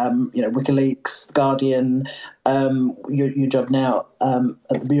that. WikiLeaks, The Guardian, your job now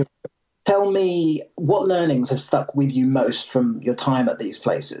at the Bureau. Tell me what learnings have stuck with you most from your time at these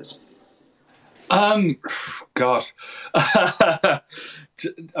places. God. I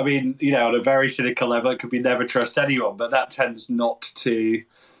mean, on a very cynical level, it could be never trust anyone, but that tends not to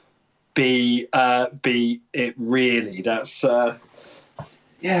be it really. That's how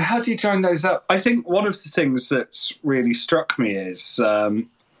do you join those up? I think one of the things that's really struck me is I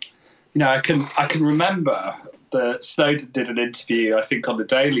can remember that Snowden did an interview, I think, on the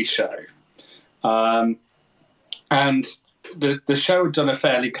Daily Show, and the show had done a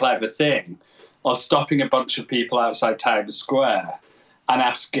fairly clever thing of stopping a bunch of people outside Times Square and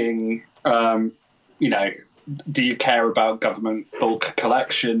asking, do you care about government bulk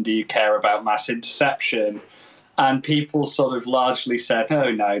collection? Do you care about mass interception? And people sort of largely said,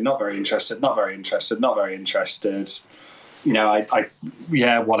 oh, no, not very interested, not very interested, not very interested.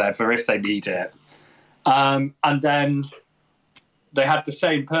 Whatever, if they need it. And then they had the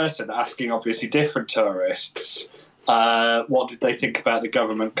same person asking, obviously, different tourists, what did they think about the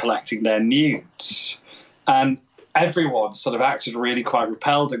government collecting their nudes? And everyone sort of acted really quite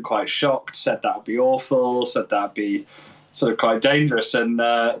repelled and quite shocked, said that would be awful, said that would be sort of quite dangerous. And,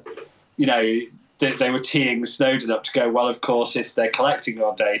 they were teeing Snowden up to go, well, of course, if they're collecting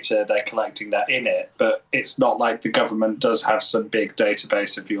your data, they're collecting that in it. But it's not like the government does have some big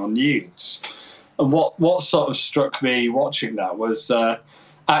database of your nudes. And what sort of struck me watching that was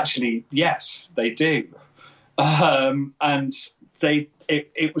actually, yes, they do. And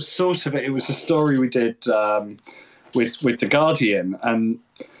it was it was a story we did with The Guardian, and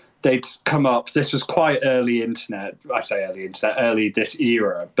they'd come up, this was quite early internet, I say early internet, early this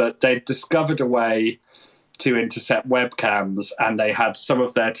era, but they'd discovered a way to intercept webcams, and they had some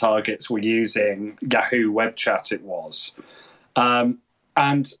of their targets were using Yahoo web chat, it was.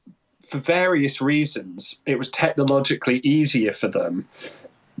 And for various reasons, it was technologically easier for them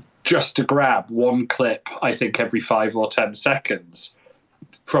just to grab one clip, I think, every 5 or 10 seconds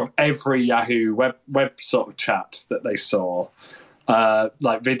from every Yahoo web sort of chat that they saw,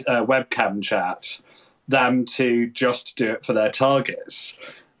 webcam chat, than to just do it for their targets.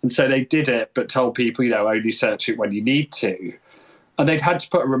 And so they did it, but told people, only search it when you need to. And they'd had to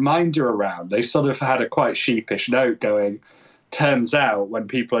put a reminder around. They sort of had a quite sheepish note going, turns out when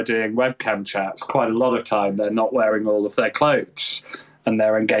people are doing webcam chats, quite a lot of time they're not wearing all of their clothes and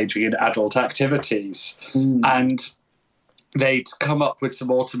they're engaging in adult activities. And they'd come up with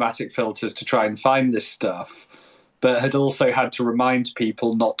some automatic filters to try and find this stuff, but had also had to remind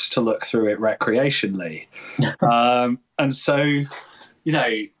people not to look through it recreationally. And so,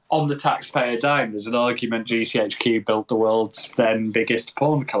 on the taxpayer dime, there's an argument GCHQ built the world's then biggest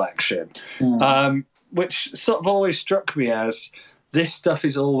porn collection, which sort of always struck me as this stuff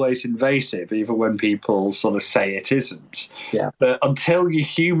is always invasive, even when people sort of say it isn't. Yeah. But until you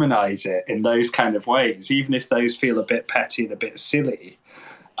humanize it in those kind of ways, even if those feel a bit petty and a bit silly,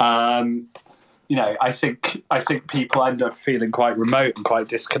 I think people end up feeling quite remote and quite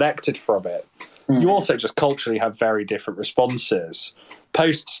disconnected from it. You also just culturally have very different responses.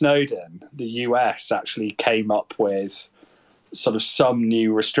 Post-Snowden, the US actually came up with sort of some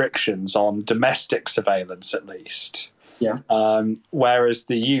new restrictions on domestic surveillance, at least. Yeah. Whereas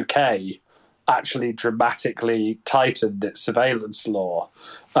the UK actually dramatically tightened its surveillance law.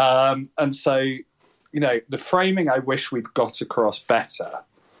 And so, the framing I wish we'd got across better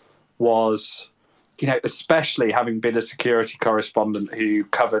was, especially having been a security correspondent who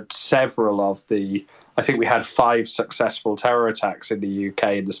covered several of I think we had 5 successful terror attacks in the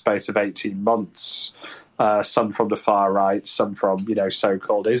UK in the space of 18 months, some from the far right, some from,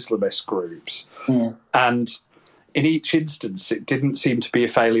 so-called Islamist groups. And in each instance, it didn't seem to be a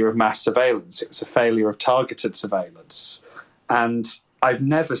failure of mass surveillance. It was a failure of targeted surveillance. And I've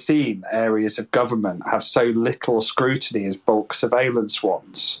never seen areas of government have so little scrutiny as bulk surveillance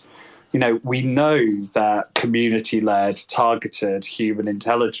ones. We know that community-led, targeted human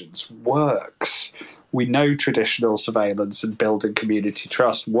intelligence works. We know traditional surveillance and building community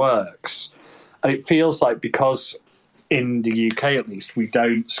trust works. And it feels like because in the UK, at least, we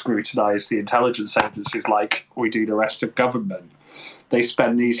don't scrutinise the intelligence agencies like we do the rest of government. They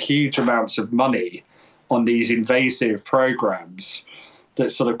spend these huge amounts of money on these invasive programmes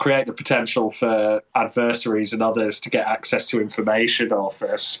that sort of create the potential for adversaries and others to get access to information, or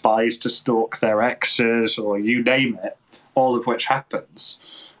for spies to stalk their exes, or you name it, all of which happens.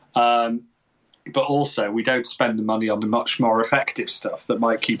 But also, we don't spend the money on the much more effective stuff that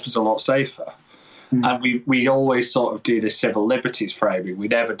might keep us a lot safer. And we always sort of do this civil liberties framing. We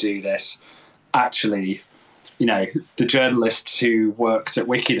never do this. Actually, the journalists who worked at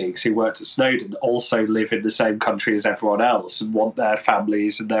WikiLeaks, who worked at Snowden, also live in the same country as everyone else and want their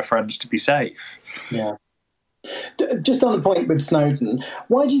families and their friends to be safe. Yeah. Just on the point with Snowden,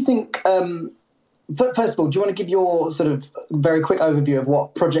 why do you think First of all, do you want to give your sort of very quick overview of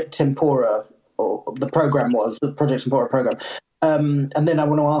what Project Tempora, or the program was, the Project Tempora program? And then I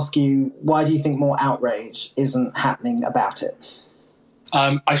want to ask you, why do you think more outrage isn't happening about it?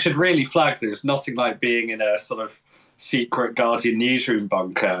 I should really flag there's nothing like being in a sort of secret Guardian newsroom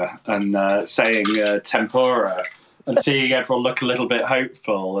bunker and saying tempora and seeing everyone look a little bit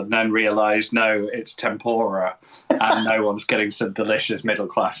hopeful and then realise, no, it's tempora and no one's getting some delicious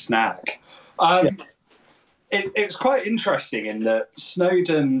middle-class snack. It's quite interesting in that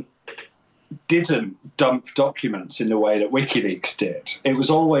Snowden didn't dump documents in the way that WikiLeaks did. It was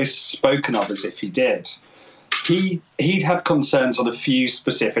always spoken of as if he did. He'd had concerns on a few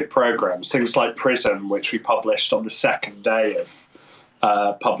specific programs, things like PRISM, which we published on the second day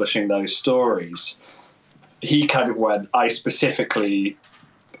of publishing those stories. He kind of went, I specifically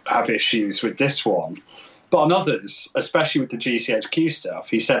have issues with this one. But on others, especially with the GCHQ stuff,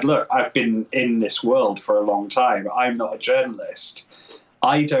 he said, look, I've been in this world for a long time. I'm not a journalist.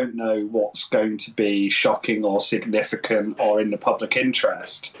 I don't know what's going to be shocking or significant or in the public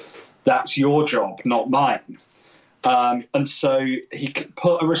interest. That's your job, not mine. And so he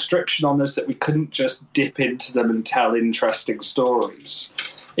put a restriction on us that we couldn't just dip into them and tell interesting stories.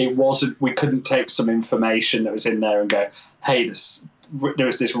 It wasn't, we couldn't take some information that was in there and go, hey, there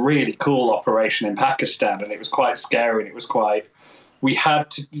was this really cool operation in Pakistan and it was quite scary and it was quite, we had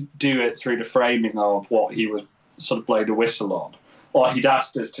to do it through the framing of what he was sort of blowing the whistle on. Or he'd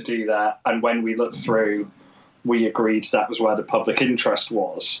asked us to do that, and when we looked through, we agreed that was where the public interest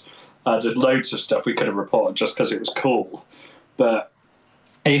was. There's loads of stuff we could have reported just because it was cool. But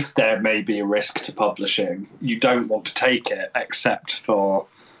if there may be a risk to publishing, you don't want to take it except for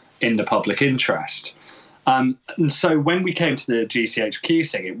in the public interest. And so when we came to the GCHQ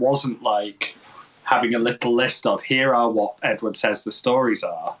thing, it wasn't like having a little list of here are what Edward says the stories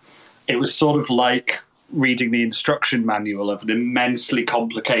are. It was sort of like reading the instruction manual of an immensely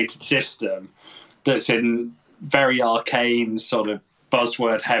complicated system that's in very arcane, sort of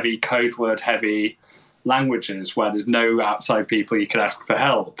buzzword-heavy, code word-heavy languages where there's no outside people you could ask for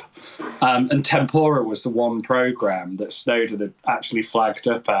help. And Tempora was the one program that Snowden had actually flagged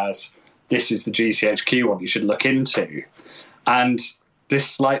up as, this is the GCHQ one you should look into. And this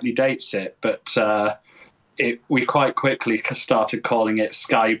slightly dates it, but we quite quickly started calling it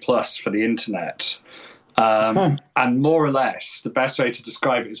Sky Plus for the internet. And more or less, the best way to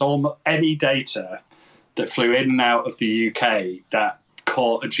describe it is any data that flew in and out of the UK that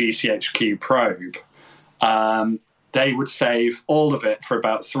caught a GCHQ probe, they would save all of it for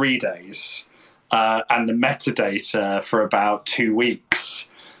about 3 days and the metadata for about 2 weeks.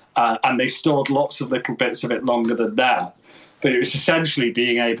 And they stored lots of little bits of it longer than that. But it was essentially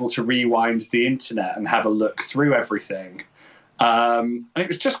being able to rewind the internet and have a look through everything. And it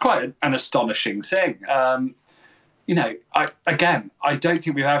was just quite an astonishing thing. I don't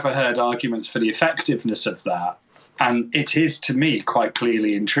think we've ever heard arguments for the effectiveness of that. And it is, to me, quite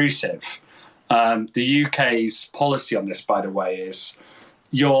clearly intrusive. The UK's policy on this, by the way, is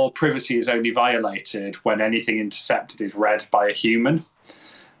your privacy is only violated when anything intercepted is read by a human.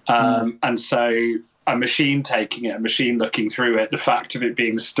 And so a machine taking it, a machine looking through it, the fact of it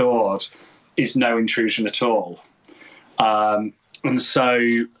being stored is no intrusion at all. And so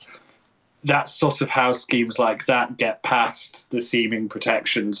that's sort of how schemes like that get past the seeming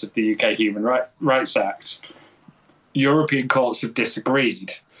protections of the UK Human Rights Act. European courts have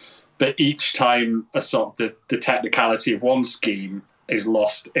disagreed, but each time a sort of the technicality of one scheme is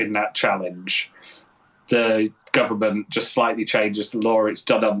lost in that challenge, the government just slightly changes the law it's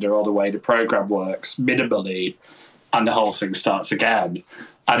done under or the way the program works minimally, and the whole thing starts again.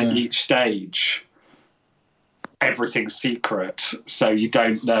 And at each stage, everything's secret, so you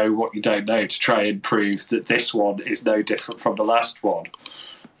don't know what you don't know to try and prove that this one is no different from the last one.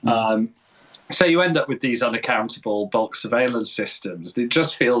 So you end up with these unaccountable bulk surveillance systems. It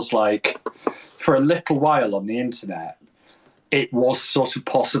just feels like for a little while on the internet, it was sort of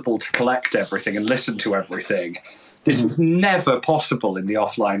possible to collect everything and listen to everything. This was never possible in the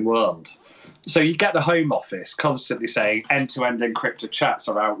offline world. So you get the Home Office constantly saying end-to-end encrypted chats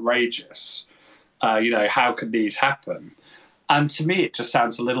are outrageous. How can these happen? And to me, it just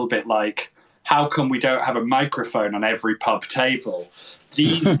sounds a little bit like, how come we don't have a microphone on every pub table?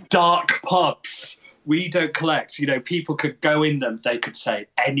 These dark pubs, we don't collect. People could go in them. They could say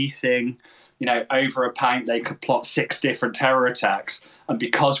anything. Over a pint, they could plot 6 different terror attacks. And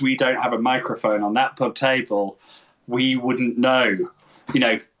because we don't have a microphone on that pub table, we wouldn't know.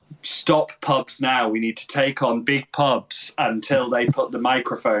 Stop pubs now. We need to take on big pubs until they put the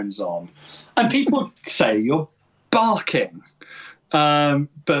microphones on. And people say you're barking.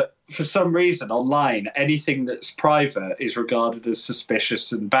 But for some reason online, anything that's private is regarded as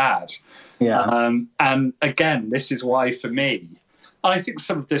suspicious and bad. Yeah. And again, this is why, for me, I think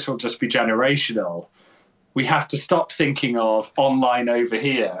some of this will just be generational. We have to stop thinking of online over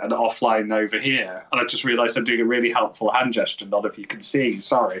here and offline over here. And I just realised I'm doing a really helpful hand gesture. None of you can see.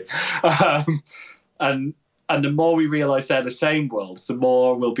 Sorry. And the more we realise they're the same world, the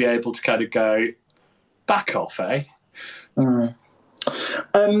more we'll be able to kind of go, back off, eh? Mm.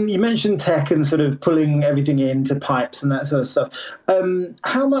 You mentioned tech and sort of pulling everything into pipes and that sort of stuff.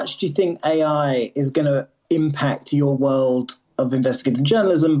 How much do you think AI is going to impact your world of investigative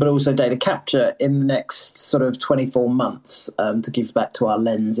journalism, but also data capture in the next sort of 24 months, to give back to our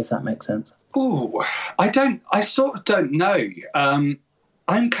lens, if that makes sense? Ooh, I sort of don't know.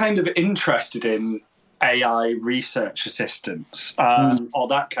 I'm kind of interested in AI research assistants, or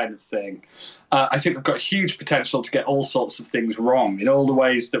that kind of thing. I think we've got huge potential to get all sorts of things wrong in all the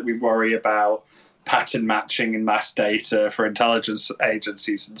ways that we worry about pattern matching and mass data for intelligence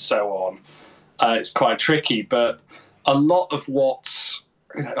agencies and so on. It's quite tricky, but a lot of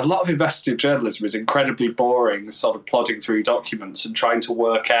investigative journalism is incredibly boring, sort of plodding through documents and trying to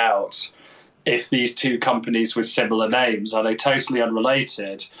work out if these two companies with similar names, are they totally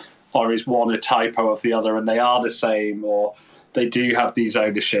unrelated, or is one a typo of the other and they are the same, or they do have these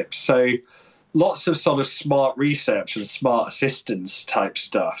ownerships. So lots of sort of smart research and smart assistance type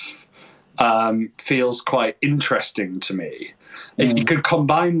stuff feels quite interesting to me. If you could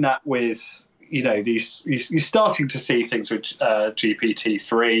combine that with, you're starting to see things with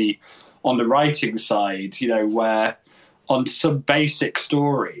GPT-3 on the writing side, where on some basic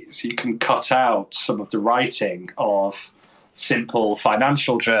stories you can cut out some of the writing of simple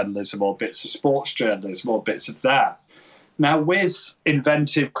financial journalism or bits of sports journalism or bits of that. Now, with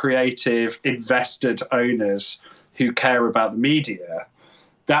inventive, creative, invested owners who care about the media,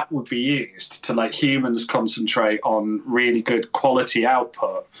 that would be used to let humans concentrate on really good quality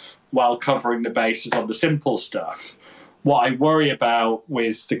output while covering the bases on the simple stuff. What I worry about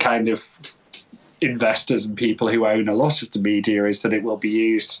with the kind of investors and people who own a lot of the media is that it will be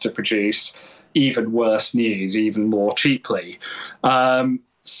used to produce even worse news, even more cheaply.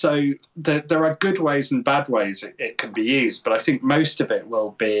 So there are good ways and bad ways it can be used, but I think most of it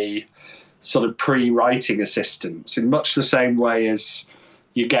will be sort of pre-writing assistance in much the same way as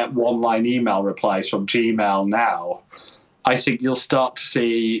you get one-line email replies from Gmail now. I think you'll start to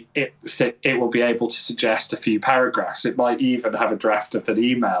see it will be able to suggest a few paragraphs. It might even have a draft of an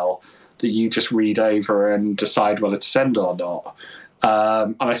email that you just read over and decide whether to send or not.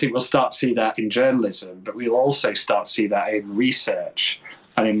 And I think we'll start to see that in journalism, but we'll also start to see that in research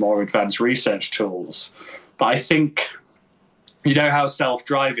and in more advanced research tools. But I think, how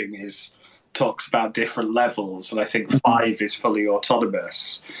self-driving talks about different levels, and I think 5 is fully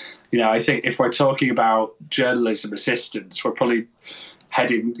autonomous. I think if we're talking about journalism assistance, we're probably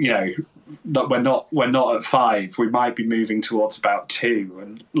heading, we're not at 5. We might be moving towards about 2,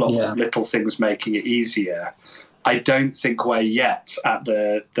 and lots of little things making it easier. I don't think we're yet at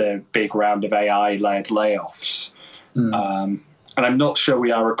the big round of AI-led layoffs. And I'm not sure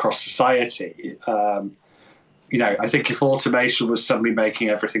we are across society. I think if automation was suddenly making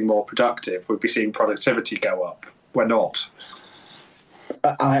everything more productive, we'd be seeing productivity go up. We're not.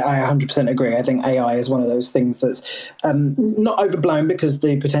 I 100% agree. I think AI is one of those things that's not overblown, because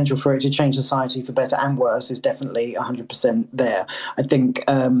the potential for it to change society for better and worse is definitely 100% there. I think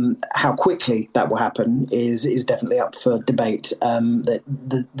how quickly that will happen is definitely up for debate. That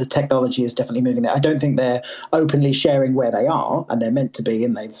the technology is definitely moving there. I don't think they're openly sharing where they are, and they're meant to be,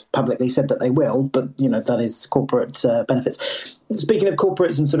 and they've publicly said that they will, but that is corporate benefits. Speaking of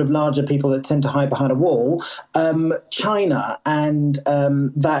corporates and sort of larger people that tend to hide behind a wall, China and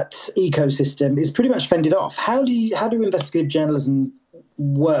that ecosystem is pretty much fended off. How do investigative journalism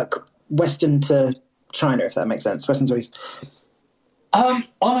work Western to China, if that makes sense? Western to East?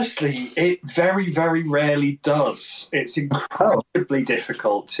 Honestly, it very, very rarely does. It's incredibly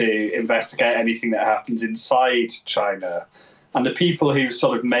difficult to investigate anything that happens inside China. And the people who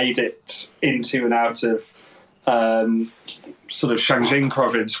sort of made it into and out of sort of Shanxi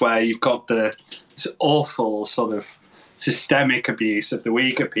province, where you've got this awful sort of systemic abuse of the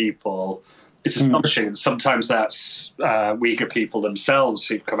Uyghur people, it's astonishing. And sometimes that's Uyghur people themselves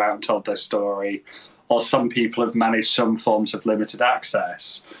who've come out and told their story, or some people have managed some forms of limited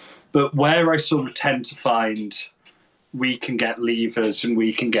access. But where I sort of tend to find we can get levers and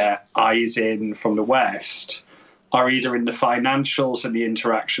we can get eyes in from the West are either in the financials and the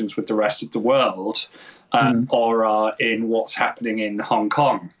interactions with the rest of the world, or are in what's happening in Hong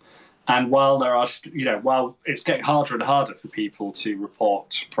Kong. And while while it's getting harder and harder for people to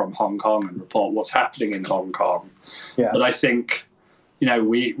report from Hong Kong and report what's happening in Hong Kong, but I think,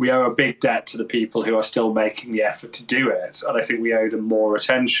 we owe a big debt to the people who are still making the effort to do it, and I think we owe them more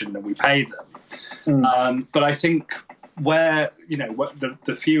attention than we pay them. But I think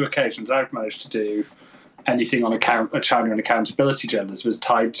the few occasions I've managed to do anything on China and accountability agendas was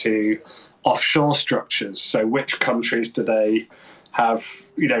tied to offshore structures. So which countries do they have,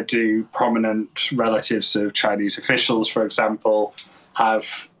 do prominent relatives of Chinese officials, for example,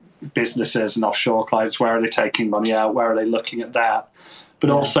 have businesses and offshore clients? Where are they taking money out? Where are they looking at that? But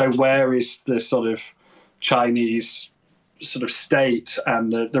also, where is the sort of Chinese sort of state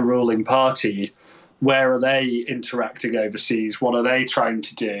and the ruling party? Where are they interacting overseas? What are they trying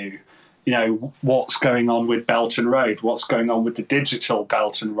to do? What's going on with Belt and Road? What's going on with the digital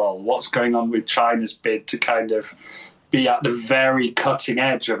Belt and Roll? What's going on with China's bid to kind of be at the very cutting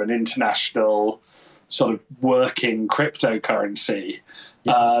edge of an international sort of working cryptocurrency,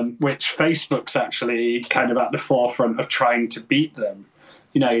 which Facebook's actually kind of at the forefront of trying to beat them.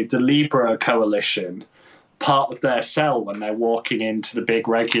 The Libra coalition, part of their sell when they're walking into the big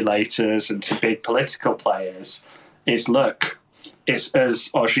regulators and to big political players is, look, it's us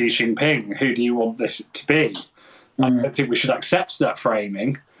or Xi Jinping. Who do you want this to be? I don't think we should accept that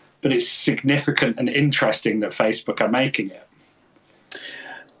framing, but it's significant and interesting that Facebook are making it.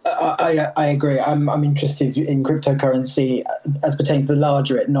 I agree. I'm interested in cryptocurrency as pertains to the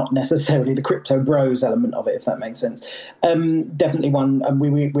larger it, not necessarily the crypto bros element of it, if that makes sense. Definitely one.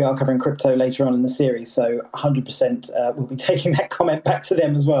 We are covering crypto later on in the series, so 100% we'll be taking that comment back to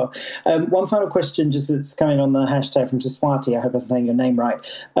them as well. One final question, just that's coming on the hashtag from Siswati. I hope I'm saying your name right.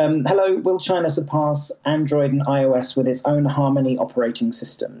 Hello, will China surpass Android and iOS with its own Harmony operating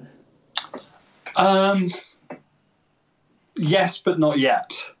system? Yes, but not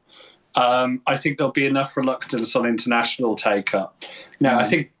yet. I think there'll be enough reluctance on international take-up. I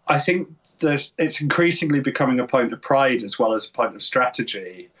think it's increasingly becoming a point of pride as well as a point of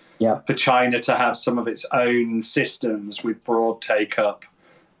strategy for China to have some of its own systems with broad take-up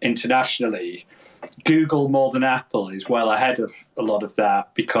internationally. Google, more than Apple, is well ahead of a lot of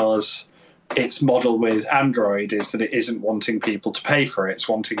that because its model with Android is that it isn't wanting people to pay for it, it's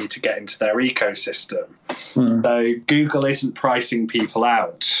wanting you to get into their ecosystem. So Google isn't pricing people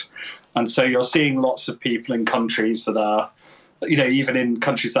out. And so you're seeing lots of people in countries that are, even in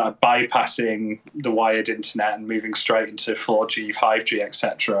countries that are bypassing the wired internet and moving straight into 4G, 5G,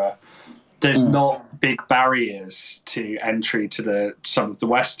 etc. There's not big barriers to entry to some of the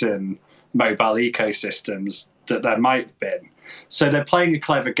Western mobile ecosystems that there might have been. So they're playing a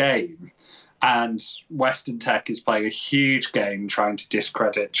clever game. And Western tech is playing a huge game trying to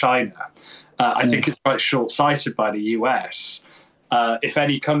discredit China. I think it's quite short-sighted by the US. If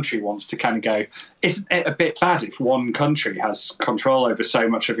any country wants to kind of go, isn't it a bit bad if one country has control over so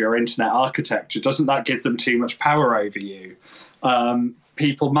much of your internet architecture? Doesn't that give them too much power over you?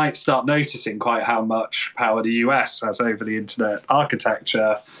 People might start noticing quite how much power the US has over the internet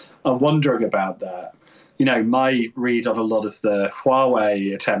architecture and wondering about that. My read on a lot of the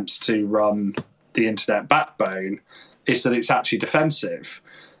Huawei attempts to run the internet backbone is that it's actually defensive.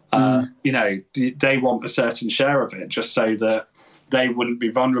 They want a certain share of it just so that they wouldn't be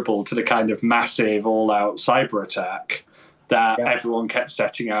vulnerable to the kind of massive all-out cyber attack that everyone kept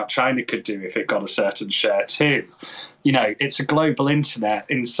setting out China could do if it got a certain share too. It's a global internet.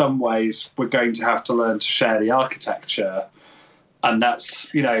 In some ways, we're going to have to learn to share the architecture. And that's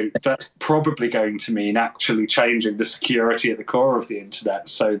probably going to mean actually changing the security at the core of the internet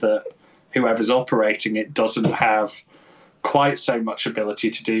so that whoever's operating it doesn't have quite so much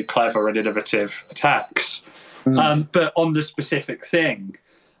ability to do clever and innovative attacks. But on the specific thing,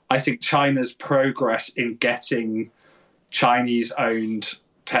 I think China's progress in getting Chinese-owned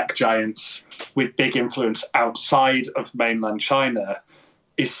tech giants with big influence outside of mainland China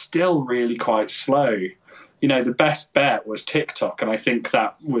is still really quite slow. The best bet was TikTok, and I think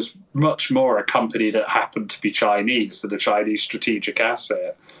that was much more a company that happened to be Chinese than a Chinese strategic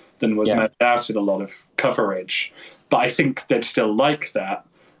asset than was made out in a lot of coverage. But I think they'd still like that.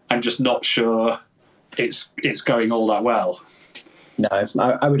 I'm just not sure it's going all that well. No,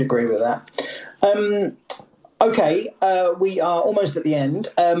 I would agree with that. Okay, we are almost at the end.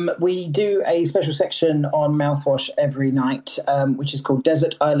 We do a special section on Mouthwash every night, which is called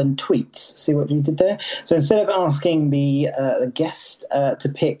Desert Island Tweets. See what you did there? So instead of asking the guest to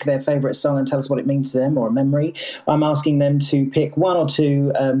pick their favourite song and tell us what it means to them or a memory, I'm asking them to pick one or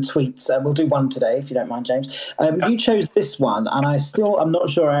two tweets. We'll do one today, if you don't mind, James. You chose this one, and I'm not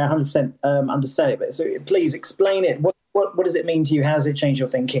sure I 100% understand it, but so please explain it. What What does it mean to you? How does it change your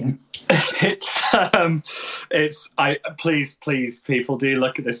thinking? Please, people, do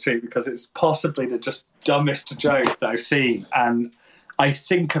look at this tweet, because it's possibly the just dumbest joke that I've seen, and I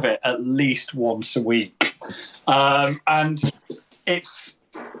think of it at least once a week. And it's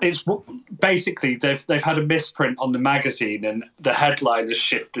basically they've had a misprint on the magazine, and the headline has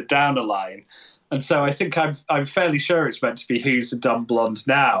shifted down a line, and so I think I'm fairly sure it's meant to be "Who's a Dumb Blonde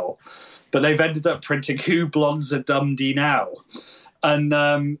Now," but they've ended up printing "Who Blondes a Dumdy Now," and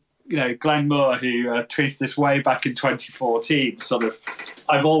Glenn Moore, who tweeted this way back in 2014, sort of,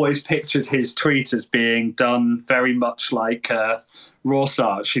 I've always pictured his tweet as being done very much like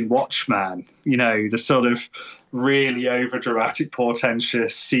Rorschach in Watchmen, the sort of really overdramatic,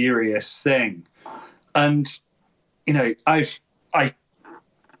 portentous, serious thing. And,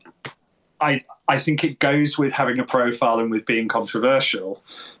 I think it goes with having a profile and with being controversial.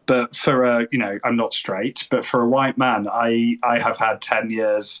 But for I'm not straight, but for a white man, I have had 10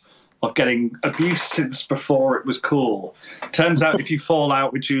 years of getting abuse since before it was cool. Turns out if you fall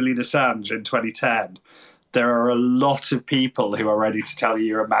out with Julian Assange in 2010, there are a lot of people who are ready to tell you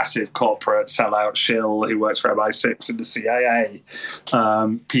you're a massive corporate sellout shill who works for MI6 and the CIA.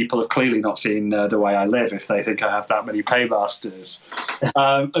 People have clearly not seen The Way I Live if they think I have that many paymasters.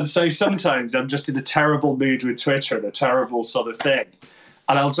 And so sometimes I'm just in a terrible mood with Twitter and a terrible sort of thing.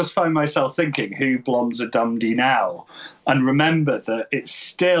 And I'll just find myself thinking, who blondes a dumdy now? And remember that it's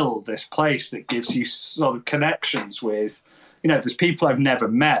still this place that gives you sort of connections with, there's people I've never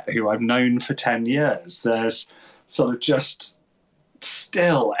met who I've known for 10 years. There's sort of just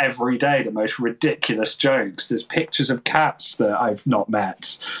still every day the most ridiculous jokes. There's pictures of cats that I've not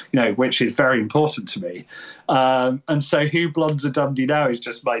met, which is very important to me. And so who blondes a dumdy now is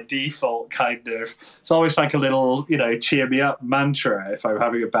just my default kind of, it's always like a little, cheer me up mantra if I'm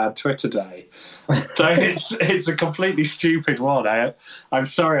having a bad Twitter day. So it's a completely stupid one. I'm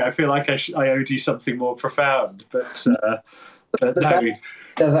sorry, I feel like I owed you something more profound, but no.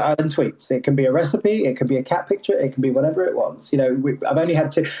 There's island tweets. It can be a recipe, it can be a cat picture, it can be whatever it wants. I've only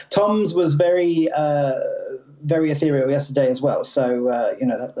had two. Tom's was very, very ethereal yesterday as well. So,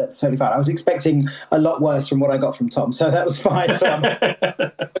 that's totally fine. I was expecting a lot worse from what I got from Tom, so that was fine. So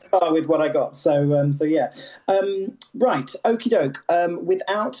I'm with what I got. So yeah. Right, okie doke.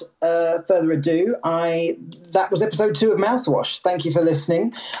 Without further ado, that was episode 2 of Mouthwash. Thank you for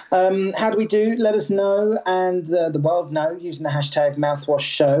listening. How do we do? Let us know, and the world know, using the hashtag Mouthwash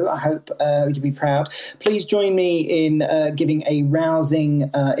Show. I hope you'll be proud. Please join me in giving a rousing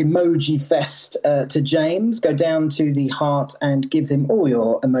emoji fest to James. Go down to the heart and give him all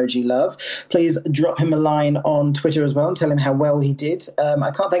your emoji love. Please drop him a line on Twitter as well and tell him how well he did.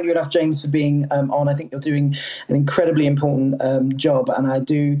 I can't thank you enough, James, for being on. I think you're doing an incredibly important job, and I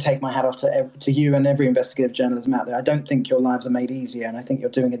do take my hat off to you and every investigative journalism out there. I don't think your lives are made easier, and I think you're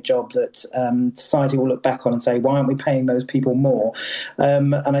doing a job that society will look back on and say, why aren't we paying those people more?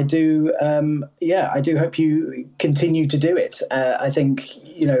 And I do, I do hope you continue to do it. I think,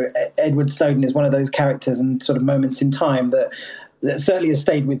 Edward Snowden is one of those characters and sort of moments in time that certainly has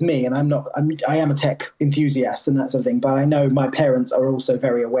stayed with me, and I am a tech enthusiast and that sort of thing, but I know my parents are also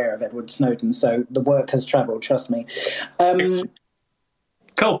very aware of Edward Snowden, so the work has travelled, trust me.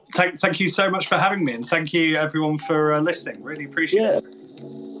 Cool. Thank you so much for having me, and thank you everyone for listening. Really appreciate it.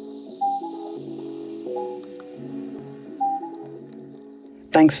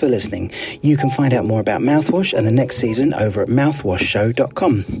 Thanks for listening. You can find out more about Mouthwash and the next season over at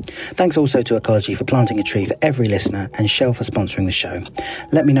mouthwashshow.com. Thanks also to Ecology for planting a tree for every listener, and Shell for sponsoring the show.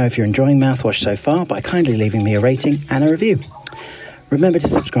 Let me know if you're enjoying Mouthwash so far by kindly leaving me a rating and a review. Remember to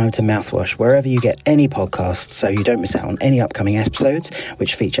subscribe to Mouthwash wherever you get any podcasts so you don't miss out on any upcoming episodes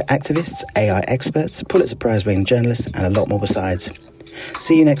which feature activists, AI experts, Pulitzer Prize-winning journalists, and a lot more besides.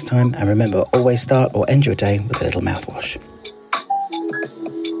 See you next time, and remember, always start or end your day with a little mouthwash.